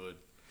 Salt's good.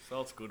 So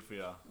it's good for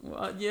you.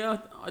 Well, yeah,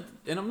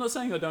 and I'm not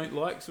saying I don't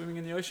like swimming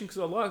in the ocean because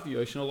I like the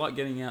ocean. I like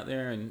getting out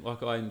there and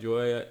like I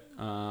enjoy it.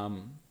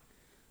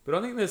 But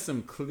I think there's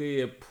some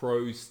clear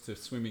pros to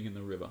swimming in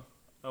the river.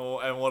 Oh,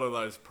 and what are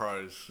those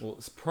pros? Well,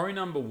 it's pro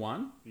number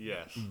one.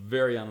 Yes.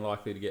 Very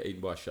unlikely to get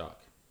eaten by a shark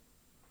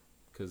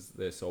because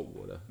they're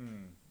saltwater.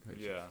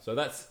 Yeah. So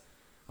I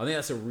think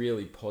that's a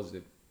really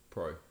positive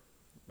pro.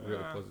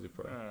 Really positive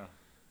pro.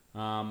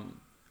 Yeah.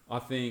 I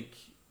think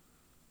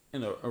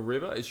in a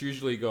river, it's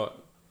usually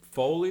got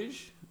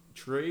foliage,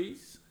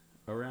 trees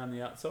around the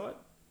outside,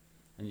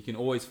 and you can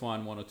always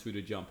find one or two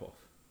to jump off,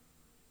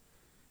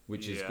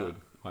 which is good.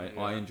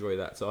 I enjoy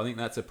that. So I think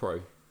that's a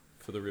pro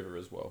for the river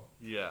as well.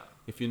 Yeah.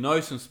 If you know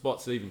some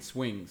spots that even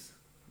swings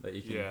that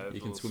you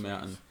can swim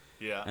out and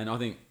and I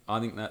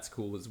think that's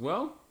cool as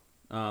well.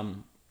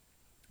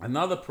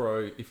 Another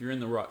pro, if you're in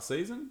the right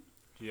season,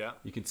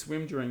 you can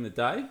swim during the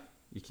day.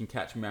 You can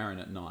catch marron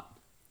at night.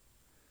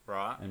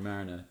 Right. And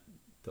marron are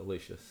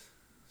delicious.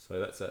 So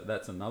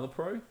that's another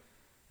pro.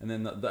 And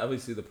then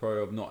obviously the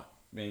pro of not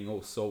being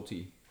all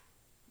salty,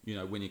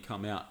 when you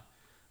come out,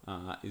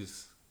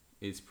 is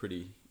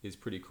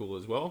pretty cool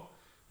as well.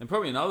 And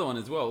probably another one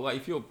as well. Like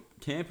if you're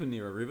camping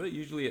near a river,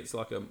 usually it's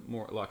like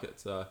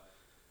it's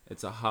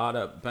a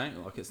harder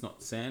bank. Like it's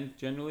not sand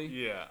generally.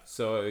 Yeah.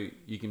 So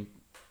you can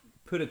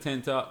put a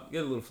tent up,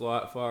 get a little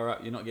fire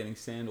up. You're not getting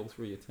sand all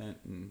through your tent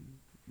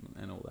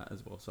and all that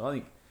as well. So I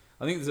think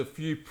there's a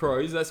few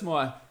pros. That's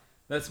my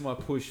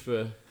push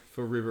for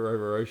river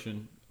over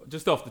ocean,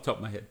 just off the top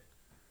of my head.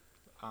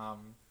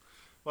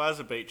 Well, as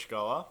a beach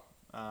goer,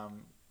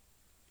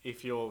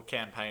 if your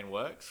campaign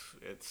works,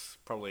 it's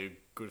probably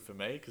good for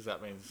me because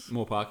that means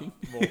more parking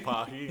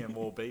and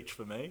more beach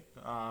for me.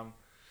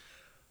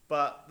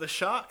 But the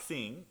shark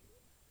thing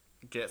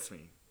gets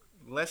me.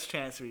 Less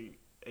chance we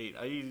eat.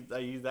 Are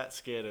you that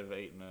scared of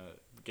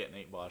getting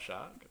eaten by a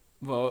shark?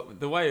 Well,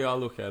 the way I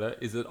look at it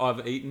is that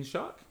I've eaten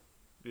shark.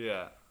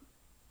 Yeah.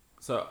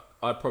 So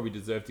I probably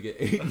deserve to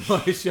get eaten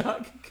by a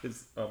shark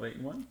because I've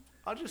eaten one.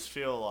 I just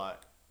feel like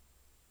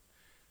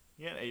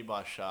you get eaten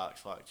by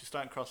sharks. Like, just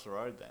don't cross the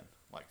road then.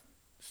 Like,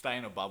 stay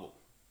in a bubble.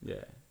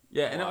 Yeah.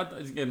 Yeah,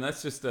 and again,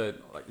 that's just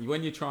like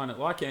when you're trying to,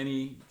 like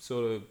any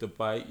sort of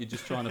debate, you're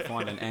just trying to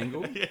find an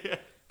angle. Yeah.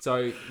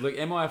 So, look,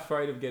 am I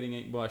afraid of getting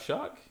eaten by a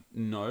shark?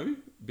 No,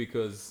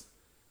 because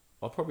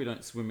I probably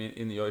don't swim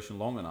in the ocean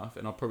long enough,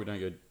 and I probably don't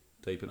go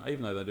deep enough,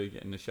 even though they do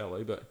get in the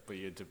shallow. But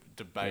your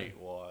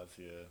debate-wise,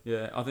 yeah.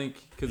 Yeah, I think,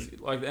 because,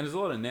 and there's a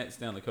lot of nets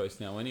down the coast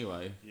now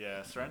anyway.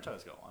 Yeah,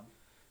 Sorrento's got one.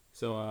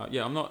 So,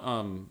 I'm not,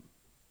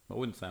 I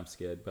wouldn't say I'm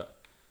scared, but,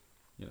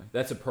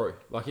 that's a pro.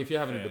 Like, if you're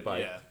having a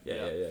debate. Yeah.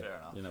 Fair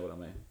enough. You know what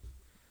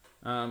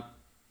I mean.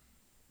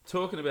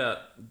 Talking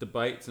about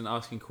debates and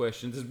asking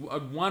questions, there's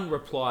one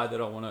reply that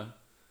I want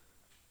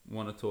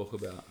to talk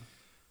about.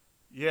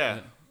 Yeah.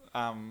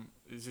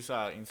 Is this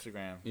our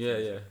Instagram?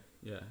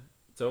 Yeah.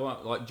 So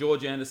like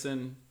George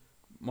Anderson,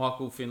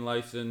 Michael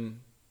Finlayson,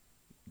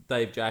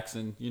 Dave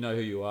Jackson, you know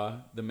who you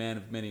are, the man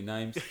of many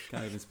names.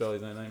 Can't even spell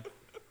his own name.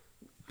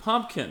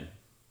 Pumpkin.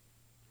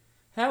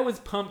 How is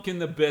pumpkin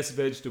the best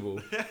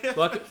vegetable?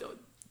 Like,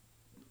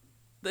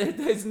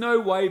 there's no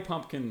way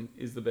pumpkin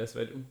is the best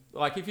vegetable.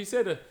 Like, if you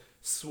said a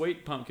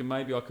sweet pumpkin,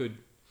 maybe I could.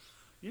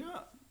 Yeah,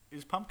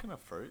 is pumpkin a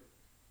fruit?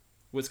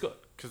 Well, it's got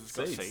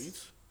got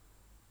seeds.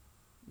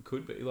 It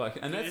could be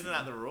isn't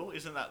that the rule?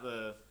 Isn't that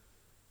the?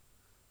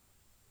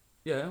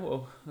 Yeah,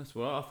 well, that's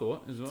what I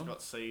thought as well. It's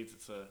got seeds.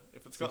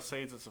 If it's got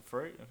seeds, it's a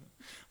fruit.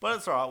 But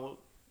it's alright. Well,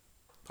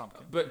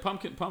 pumpkin. But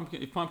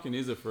pumpkin. If pumpkin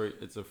is a fruit,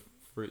 it's a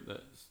fruit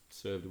that's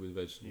served with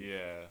vegetables.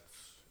 Yeah,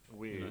 it's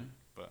weird.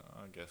 But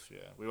I guess,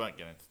 we won't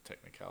get into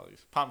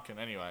technicalities. Pumpkin,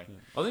 anyway.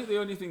 Yeah. I think the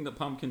only thing that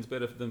pumpkin's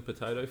better than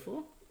potato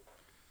for,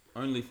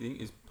 only thing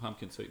is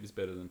pumpkin soup is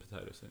better than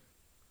potato soup.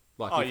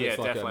 Like it's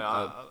like definitely.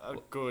 A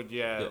good,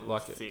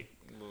 like thick.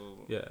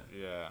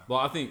 Yeah. Well,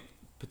 I think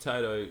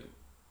potato,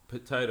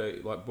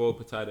 like boiled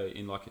potato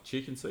in like a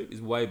chicken soup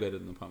is way better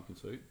than pumpkin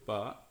soup.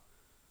 But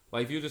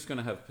like if you're just going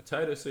to have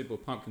potato soup or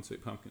pumpkin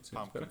soup, pumpkin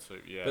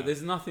soup, yeah. But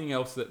there's nothing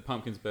else that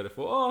pumpkin's better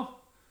for. Oh,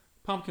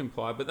 pumpkin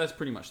pie, but that's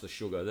pretty much the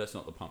sugar. That's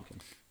not the pumpkin.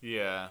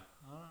 Yeah.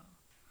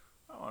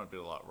 I want a bit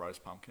of like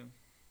roast pumpkin.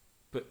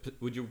 But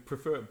would you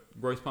prefer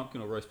roast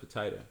pumpkin or roast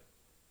potato?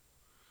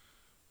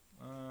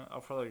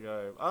 I'll probably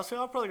go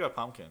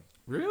pumpkin.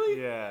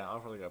 Really? Yeah, I'll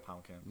probably go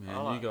pumpkin.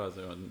 Man, you guys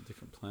are on a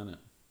different planet.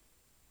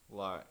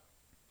 Like,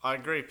 I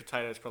agree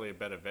potato is probably a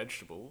better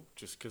vegetable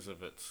just because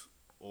of its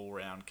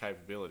all-round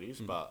capabilities,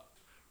 but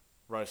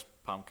roast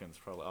pumpkins,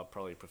 I'd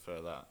probably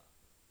prefer that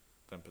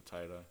than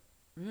potato.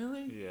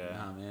 Really? Yeah.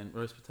 Nah, man,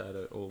 roast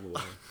potato all the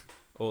way.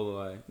 All the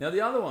way. Now,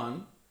 the other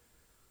one,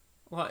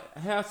 like,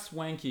 how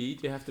swanky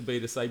do you have to be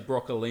to say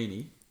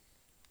broccolini?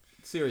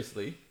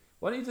 Seriously.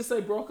 Why don't you just say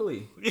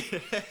broccoli?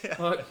 Yeah.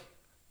 Like,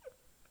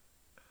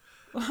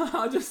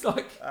 I just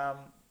like...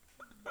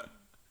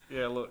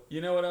 yeah, look.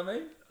 You know what I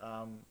mean?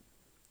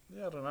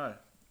 Yeah, I don't know.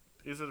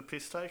 Is it a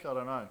piss take? I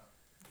don't know.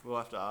 We'll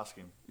have to ask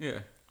him. Yeah.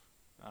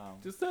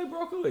 Just say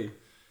broccoli.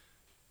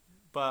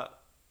 But,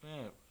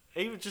 yeah,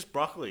 even just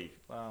broccoli.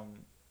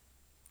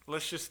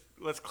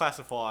 let's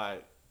classify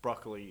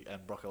broccoli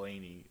and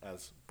broccolini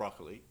as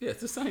broccoli. Yeah,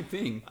 it's the same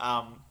thing.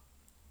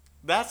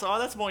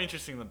 That's more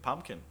interesting than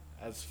pumpkin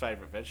as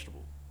favorite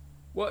vegetable.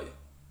 What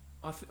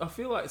I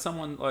feel like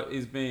someone like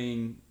is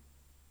being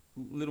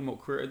a little more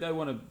creative. They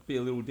want to be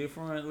a little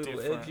different, a little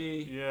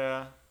edgy.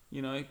 Yeah.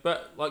 You know,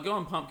 but like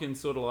going pumpkin,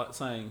 sort of like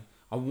saying,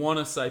 I want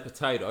to say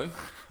potato,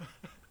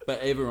 but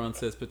everyone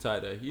says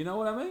potato. You know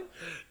what I mean?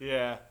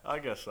 Yeah, I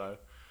guess so.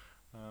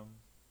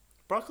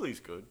 Broccoli's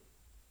good,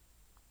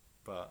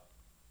 but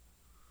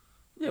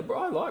Yeah, bro,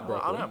 I like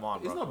broccoli. I don't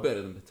mind It's not broccoli.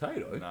 better than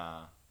potato.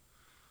 nah.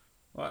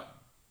 Like,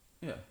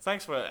 yeah.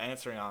 Thanks for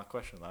answering our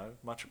question, though.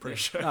 Much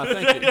appreciated. No,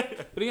 thank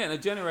you. But again,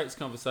 it generates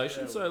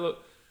conversation. Yeah. So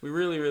look, we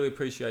really, really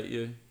appreciate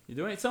you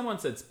doing it. Someone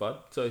said Spud,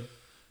 so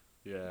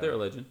Yeah. they're a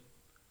legend.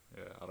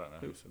 Yeah, I don't know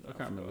who said that. I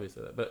can't remember who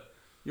said that, but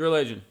you're a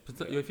legend.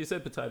 If you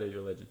said potato, you're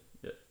a legend.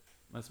 Yeah,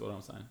 that's what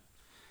I'm saying.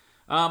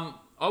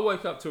 I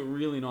woke up to a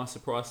really nice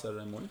surprise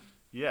Saturday morning.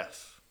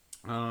 Yes.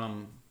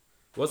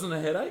 Wasn't a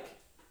headache,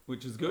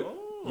 which is good.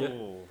 Oh, Yeah.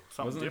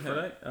 something Wasn't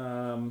different. a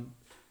headache.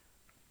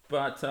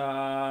 But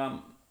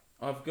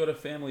I've got a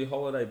family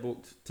holiday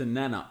booked to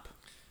Nannup.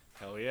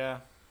 Hell yeah.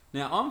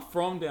 Now, I'm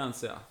from down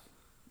south.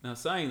 Now,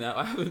 saying that,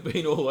 I haven't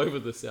been all over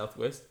the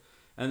southwest,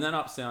 and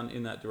Nannup's down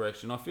in that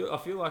direction. I feel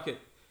like it,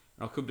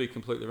 and I could be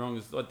completely wrong,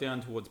 it's like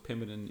down towards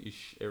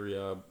Pemberton-ish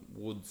area,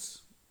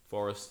 woods,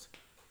 forest,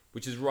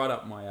 which is right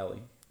up my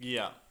alley.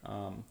 Yeah.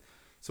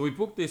 So we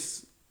booked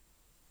this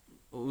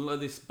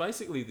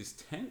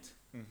tent,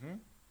 Mm-hmm.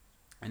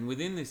 and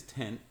within this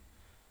tent,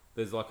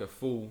 there's like a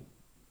full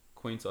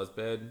queen-size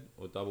bed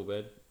or double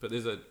bed, but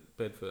there's a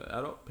bed for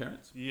adult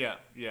parents, Yeah.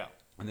 Yeah.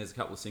 and there's a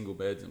couple of single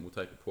beds, and we'll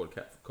take a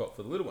porta cot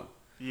for the little one.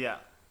 Yeah.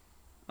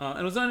 And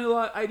it was only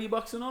like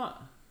 $80 a night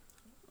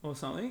or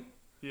something.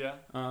 Yeah.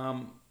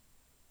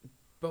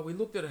 But we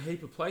looked at a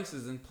heap of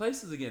places, and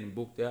places are getting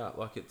booked out.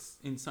 Like, it's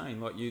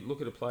insane. Like, you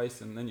look at a place,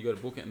 and then you got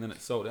to book it, and then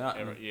it's sold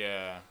out.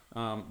 Yeah.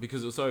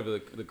 Because it's over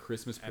the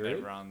Christmas And period.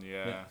 everyone,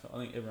 yeah. So I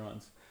think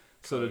everyone's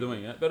sort of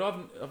doing it. But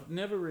I've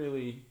never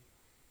really...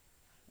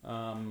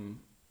 I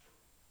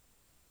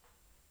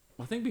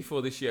think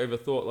before this year, I ever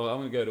thought, like, I'm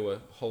going to go to a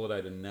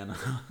holiday to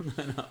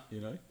Nannup,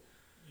 you know?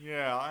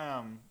 Yeah,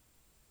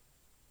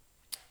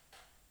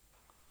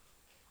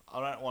 I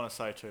don't want to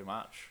say too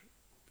much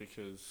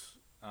because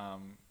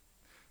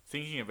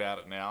thinking about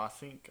it now, I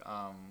think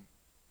I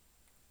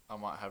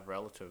might have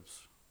relatives.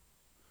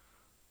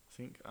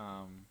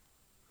 I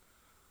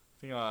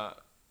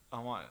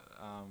might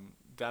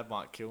Dad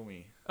might kill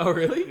me. Oh,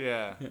 really?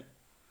 Yeah.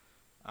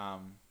 Yeah.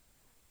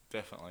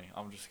 Definitely.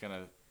 I'm just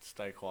gonna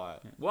stay quiet.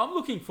 Yeah. Well, I'm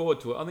looking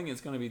forward to it. I think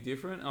it's going to be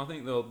different. I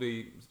think there'll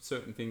be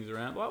certain things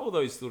around. Like, all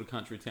those little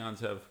country towns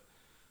have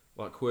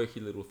like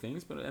quirky little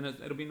things, but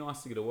it'll be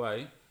nice to get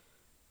away.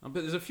 But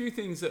there's a few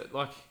things that,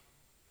 like,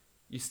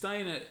 you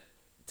stay in a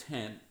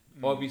tent.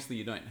 Obviously,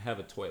 you don't have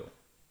a toilet.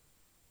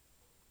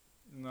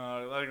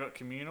 No, they got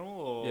communal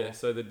or Yeah,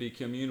 so there'd be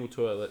communal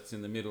toilets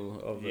in the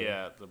middle of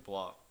the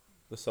block.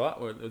 the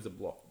site where there's a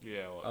block.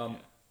 Yeah.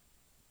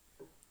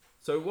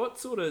 So what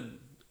sort of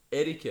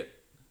etiquette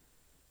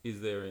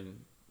is there in,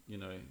 you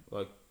know,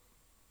 like,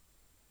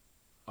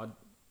 I'm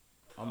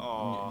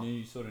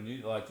new, sort of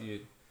new, like, do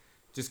you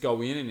just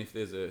go in and if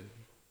there's a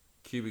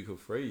cubicle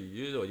free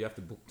you use, or you have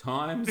to book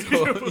times,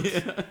 or,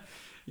 yeah,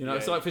 you know,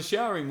 it's like for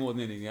showering more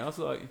than anything else,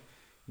 like,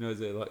 you know, is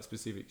there like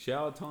specific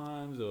shower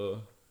times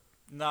or?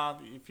 Nah,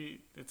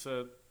 it's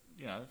a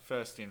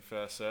first in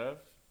first serve.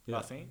 Yeah.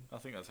 I think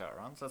that's how it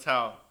runs. That's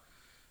how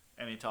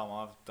any time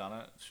I've done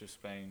it, it's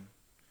just been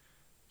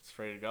it's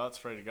free to go. It's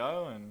free to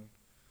go, and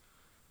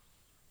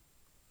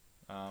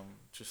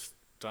just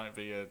don't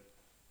be a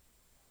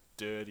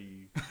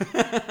dirty.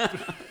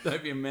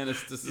 Don't be a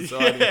menace to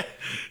society.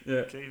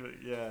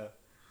 Yeah.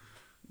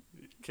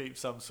 Keep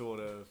some sort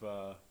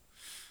of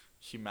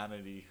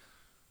humanity.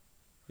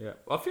 Yeah,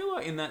 I feel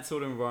like in that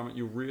sort of environment,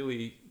 you're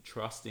really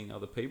trusting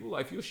other people.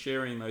 Like, if you're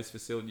sharing those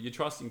facilities, you're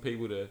trusting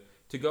people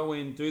to go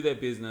in, do their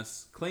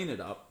business, clean it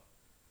up,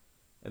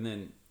 and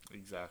then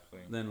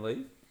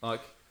leave. Like,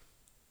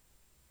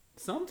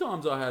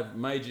 sometimes I have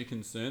major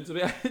concerns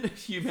about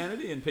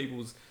humanity and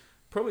people's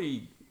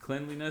probably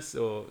cleanliness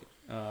or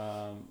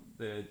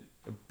their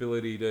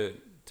ability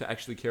to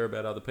actually care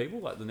about other people,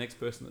 like the next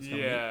person that's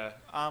coming in. Yeah.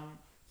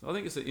 So I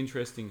think it's an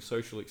interesting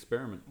social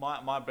experiment.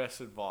 My best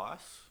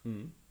advice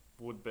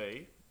would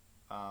be,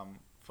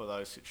 for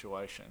those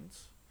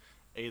situations,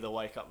 either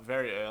wake up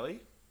very early,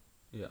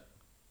 Yeah.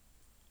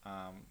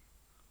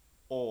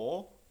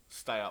 or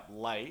stay up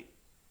late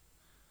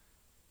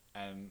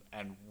and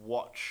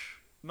watch.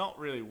 Not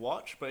really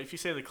watch, but if you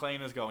see the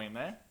cleaners go in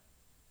there,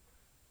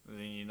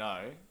 then you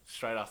know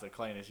straight after the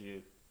cleaners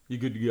You're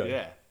good to go.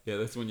 Yeah. Yeah,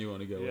 that's when you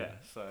want to go. Yeah.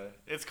 So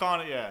it's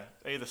kind of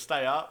either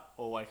stay up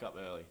or wake up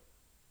early.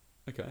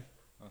 Okay.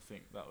 I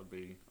think that would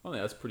be. I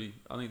think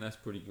that's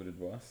pretty good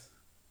advice.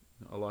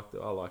 I like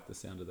the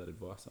sound of that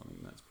advice. I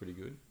think that's pretty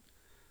good.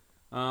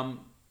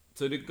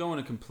 So to go on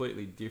a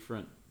completely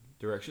different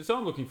direction. So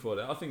I'm looking forward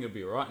to that. I think it'll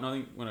be alright. And I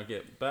think when I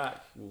get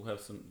back, we'll have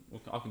some.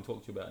 I can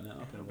talk to you about it now.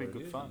 Yeah, I can it'll be what it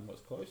good is fun. and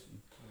what's close.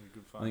 And It'll be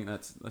good I fun. think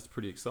that's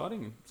pretty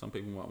exciting, and some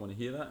people might want to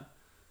hear that.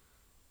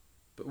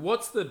 But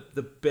what's the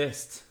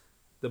best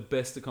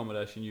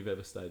accommodation you've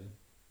ever stayed in?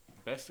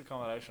 Best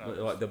accommodation.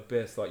 Like the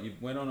best, like you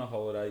went on a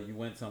holiday, you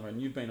went somewhere,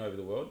 and you've been over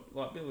the world,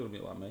 like be a little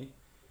bit like me.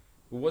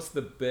 But what's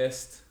the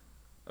best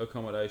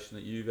accommodation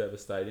that you've ever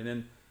stayed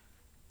in,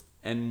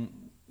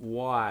 and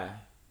why?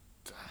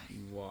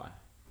 Why?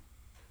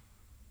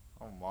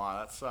 Oh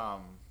my,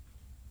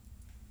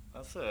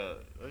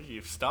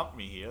 you've stumped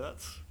me here.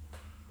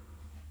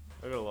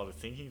 I've got a lot of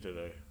thinking to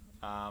do.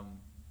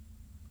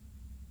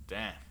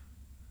 Damn.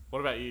 What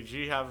about you? Do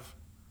you have?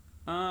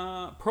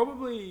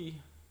 Probably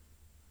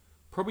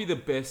the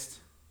best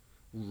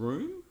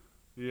room.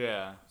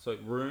 Yeah. So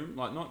room,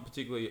 like not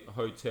particularly a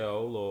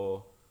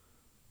hotel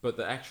but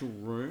the actual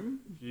room.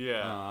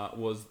 Yeah.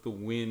 Was the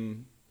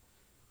Wynn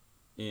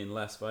in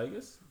Las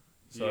Vegas.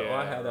 So Yeah,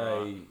 I had right.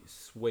 a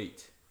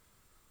suite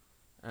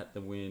at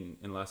the Wynn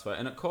in Las Vegas,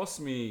 and it cost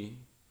me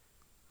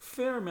a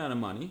fair amount of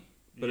money.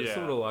 But it's Yeah.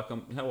 sort of like,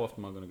 how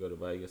often am I going to go to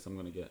Vegas? I'm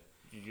going to get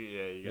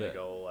You gotta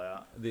go all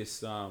out. this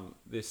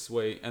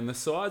suite, and the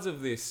size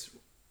of this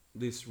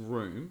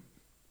room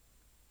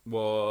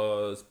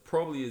was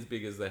probably as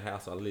big as the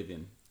house I live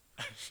in.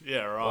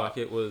 Yeah, right. Like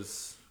it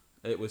was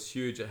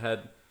huge. It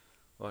had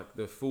like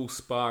the full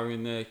spa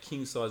in there,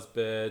 king size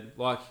bed,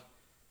 like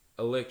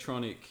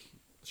electronic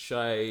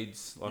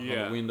shades, like on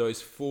Yeah. the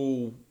windows,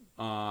 full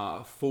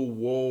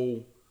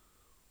wall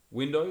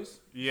windows.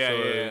 Yeah,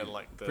 So yeah,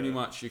 like the pretty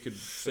much you could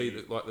see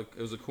sea. that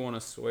it was a corner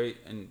suite,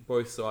 and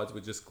both sides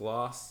were just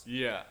glass.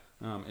 Yeah.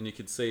 And you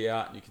could see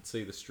out, and you could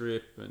see the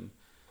strip, and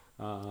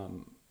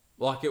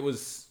like it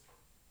was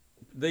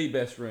the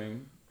best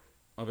room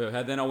I've ever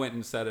had. Then I went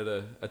and sat at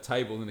a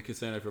table in the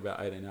casino for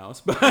about 18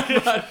 hours, but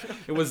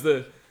it was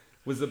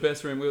the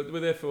best room. We were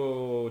there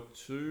for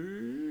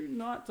 2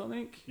 nights, I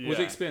think. It was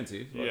Yeah.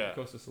 expensive. Like, Yeah. it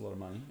cost us a lot of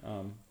money.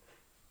 Well,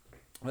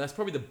 that's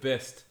probably the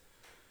best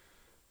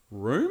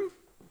room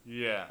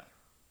Yeah.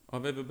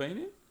 I've ever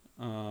been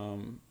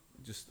in.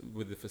 Just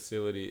with the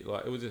facility,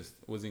 like it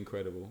was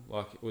incredible.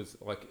 Like it was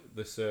like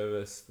the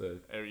service,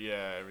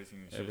 Yeah,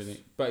 everything's everything.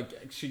 Just, But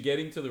actually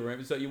getting to the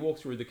room, so you walk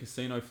through the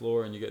casino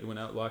floor and you get to an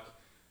out, like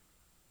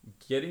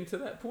getting to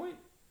that point,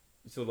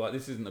 it's sort of like,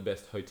 this isn't the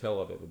best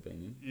hotel I've ever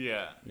been in.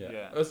 yeah. Yeah,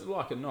 Yeah. it was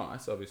like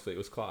nice. Obviously, it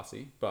was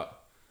classy,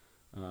 but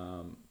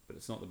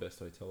it's not the best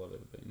hotel I've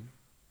ever been in.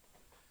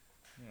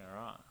 Yeah,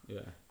 right.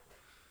 Yeah.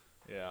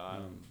 Yeah.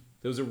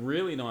 There was a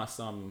really nice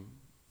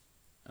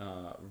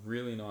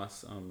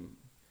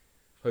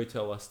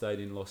hotel I stayed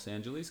in Los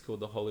Angeles called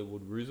the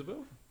Hollywood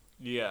Roosevelt,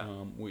 yeah.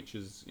 which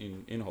is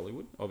in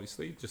Hollywood,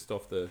 obviously, just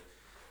off the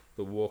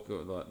walk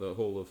of, like the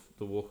hall of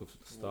the Walk of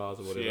Stars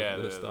or whatever, Yeah,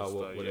 the Star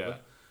Walk, Star, whatever.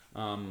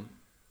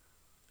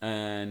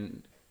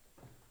 And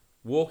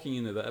walking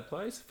into that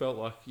place felt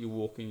like you're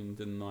walking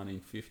into the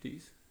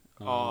 1950s.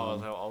 Oh,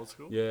 is that old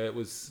school? Yeah, it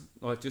was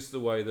like just the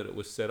way that it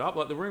was set up.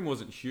 Like the room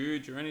wasn't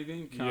huge or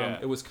anything. Yeah.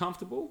 It was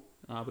comfortable,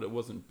 but it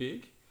wasn't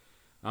big.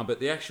 But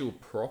the actual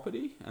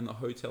property and the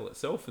hotel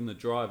itself and the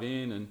drive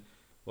in, and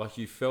like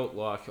you felt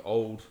like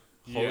old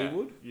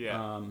Hollywood.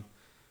 Yeah.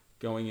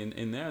 Going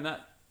in there, and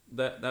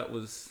that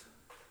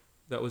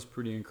was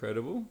pretty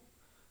incredible.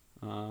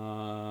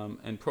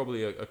 And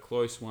probably a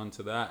close one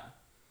to that.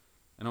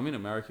 And I'm in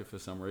America for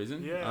some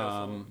reason.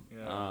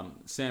 Yeah.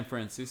 San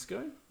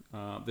Francisco,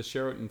 the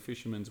Sheraton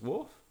Fisherman's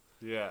Wharf.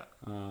 Yeah.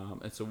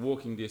 It's a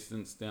walking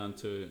distance down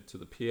to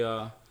the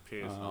pier.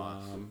 Pier's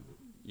nice.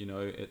 You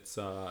know, it's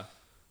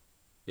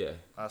yeah.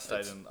 I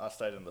stayed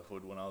in the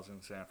hood when I was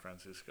in San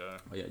Francisco.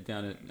 Oh, yeah,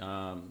 down at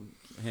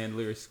Hand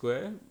Leary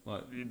Square,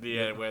 like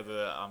Yeah, where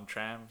the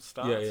tram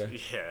starts.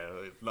 Yeah.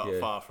 Not Yeah.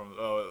 far from.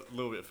 Oh, a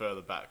little bit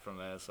further back from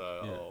there.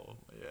 So,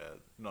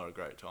 not a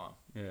great time.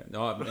 Yeah,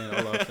 no, I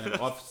love San.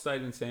 I've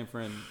stayed in San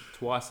Fran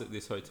twice at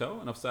this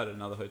hotel, and I've stayed at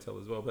another hotel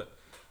as well. But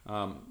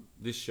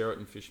this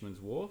Sheraton Fisherman's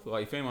Wharf,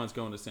 like if anyone's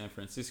going to San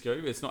Francisco,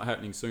 it's not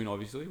happening soon,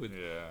 obviously.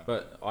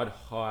 But I'd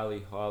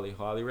highly, highly,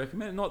 highly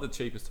recommend it. Not the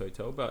cheapest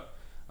hotel, but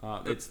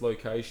its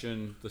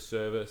location, the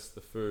service,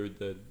 the food,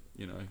 the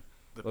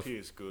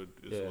pier's good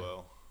as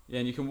well. Yeah,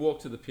 and you can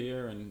walk to the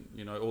pier, and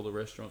all the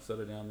restaurants that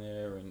are down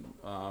there, and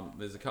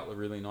there's a couple of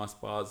really nice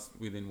bars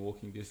within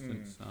walking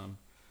distance.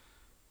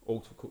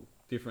 All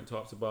different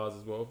types of bars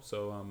as well.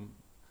 So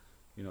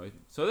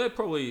so they're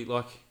probably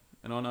like,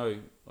 and I know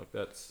like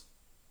that's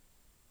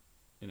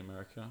in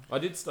America. I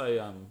did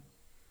stay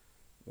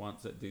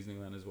once at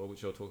Disneyland as well,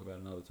 which I'll talk about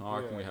another time. I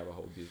reckon we have a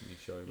whole Disney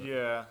show. But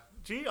Yeah.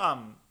 Do you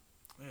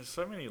there's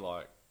so many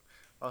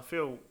I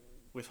feel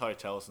with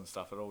hotels and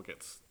stuff, it all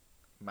gets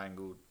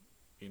mangled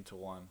into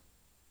one.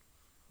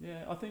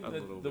 Yeah, I think A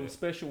that little the bit.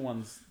 special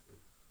ones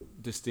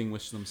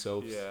distinguish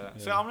themselves. Yeah.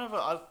 So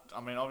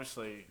I mean,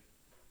 obviously,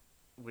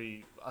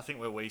 I think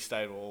where we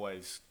stayed were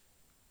always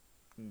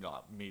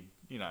like mid,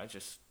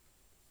 just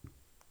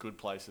good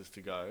places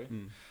to go.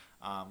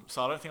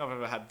 So I don't think I've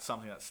ever had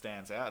something that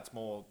stands out. It's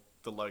more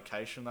the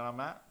location that I'm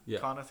at, Yeah.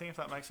 kind of thing, if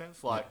that makes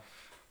sense. Like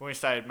when we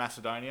stayed in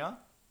Macedonia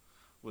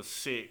was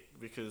sick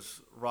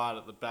because right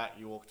at the back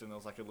you walked in, there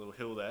was like a little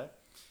hill there,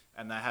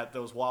 and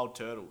there was wild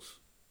turtles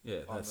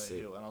Yeah, on that's the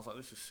sick. hill, and I was like,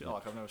 this is sick. Yeah.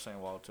 Like I've never seen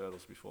wild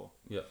turtles before.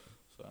 Yeah.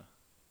 So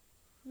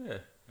Yeah.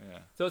 yeah,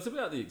 So it's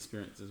about the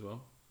experience as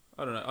well.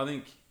 I don't know. I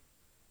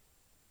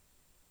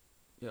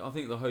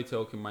think the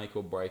hotel can make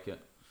or break it.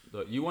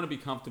 Look, you want to be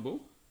comfortable.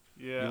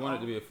 yeah. You want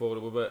it to be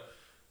affordable,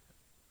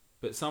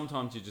 but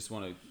sometimes you just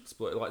want to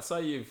split. Like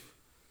say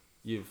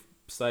you've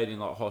stayed in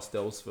like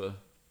hostels for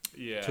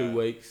 2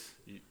 weeks.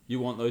 You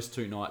want those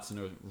 2 nights in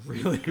a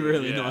really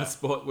really Yeah. nice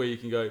spot where you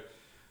can go.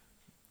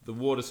 The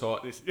water's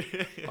hot. This,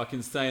 I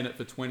can stay in it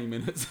for 20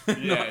 minutes.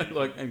 Yeah,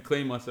 and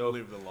clean myself.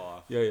 live the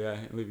life. Yeah,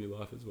 and live your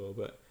life as well.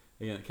 But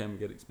again, it can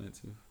get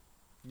expensive.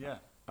 Yeah,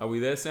 Are we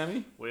there,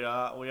 Sammy? we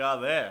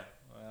are there.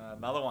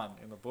 Another one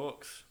in the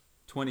books.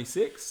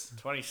 26?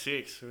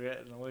 26.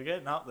 We're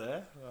getting up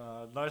there.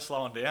 No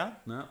slowing down.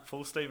 No.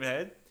 Full steam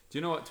ahead. Do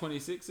you know what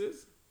 26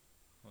 is?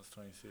 What's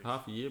 26?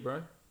 Half a year,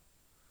 bro.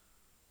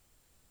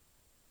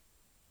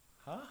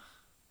 Huh?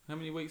 How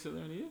many weeks are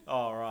there in a year?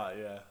 Oh, right,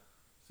 yeah.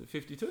 Is it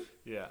 52?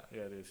 Yeah,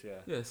 it is, yeah.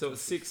 Yeah, so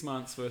it's 6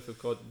 months worth of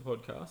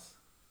podcasts.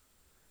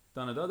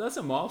 Done it. That's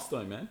a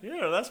milestone, man.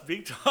 Yeah, that's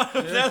big time.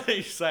 Yeah. Now that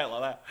you say it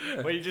like that.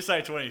 Yeah. When you just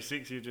say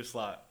 26, you're just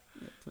like,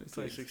 Yeah, 26.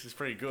 26 is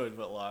pretty good,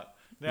 but like,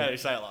 now Yeah. that you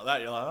say it like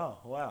that, you're like, oh,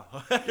 wow.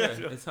 Yeah,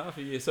 it's half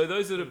a year. So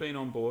those that have been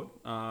on board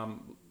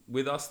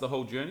with us the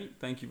whole journey,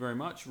 thank you very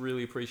much.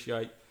 Really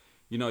appreciate,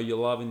 your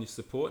love and your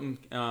support, and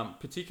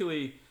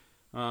particularly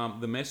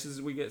the messages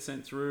we get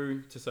sent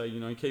through to say,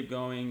 keep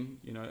going.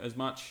 As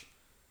much,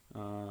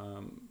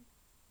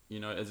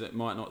 as it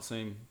might not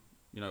seem,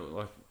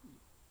 like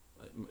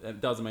it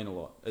does mean a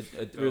lot.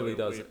 It really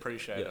does. We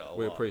appreciate it a lot.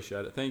 We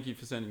appreciate it. Thank you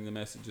for sending the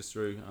messages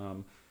through.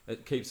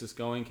 It keeps us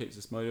going, keeps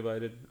us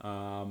motivated,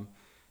 and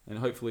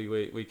hopefully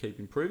we keep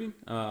improving.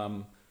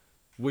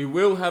 We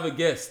will have a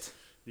guest.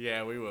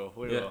 Yeah, we will.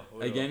 We Yeah,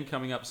 will. again,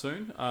 coming up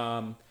soon.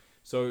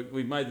 So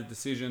we've made the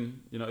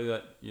decision,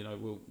 that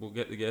we'll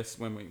get the guests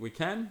when we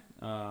can.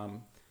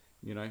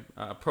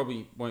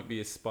 Probably won't be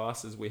as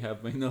sparse as we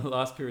have been the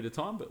last period of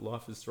time, but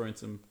life has thrown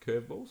some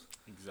curveballs.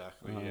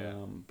 Exactly. Yeah.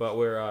 But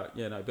we're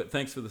but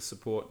thanks for the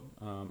support.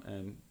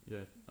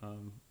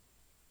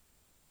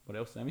 What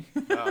else, Sammy?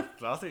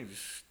 Nothing.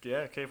 Just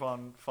keep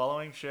on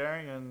following,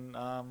 sharing,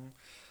 and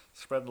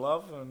spread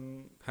love,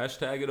 and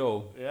Hashtag it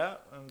all.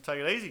 and take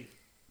it easy.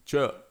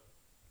 Sure.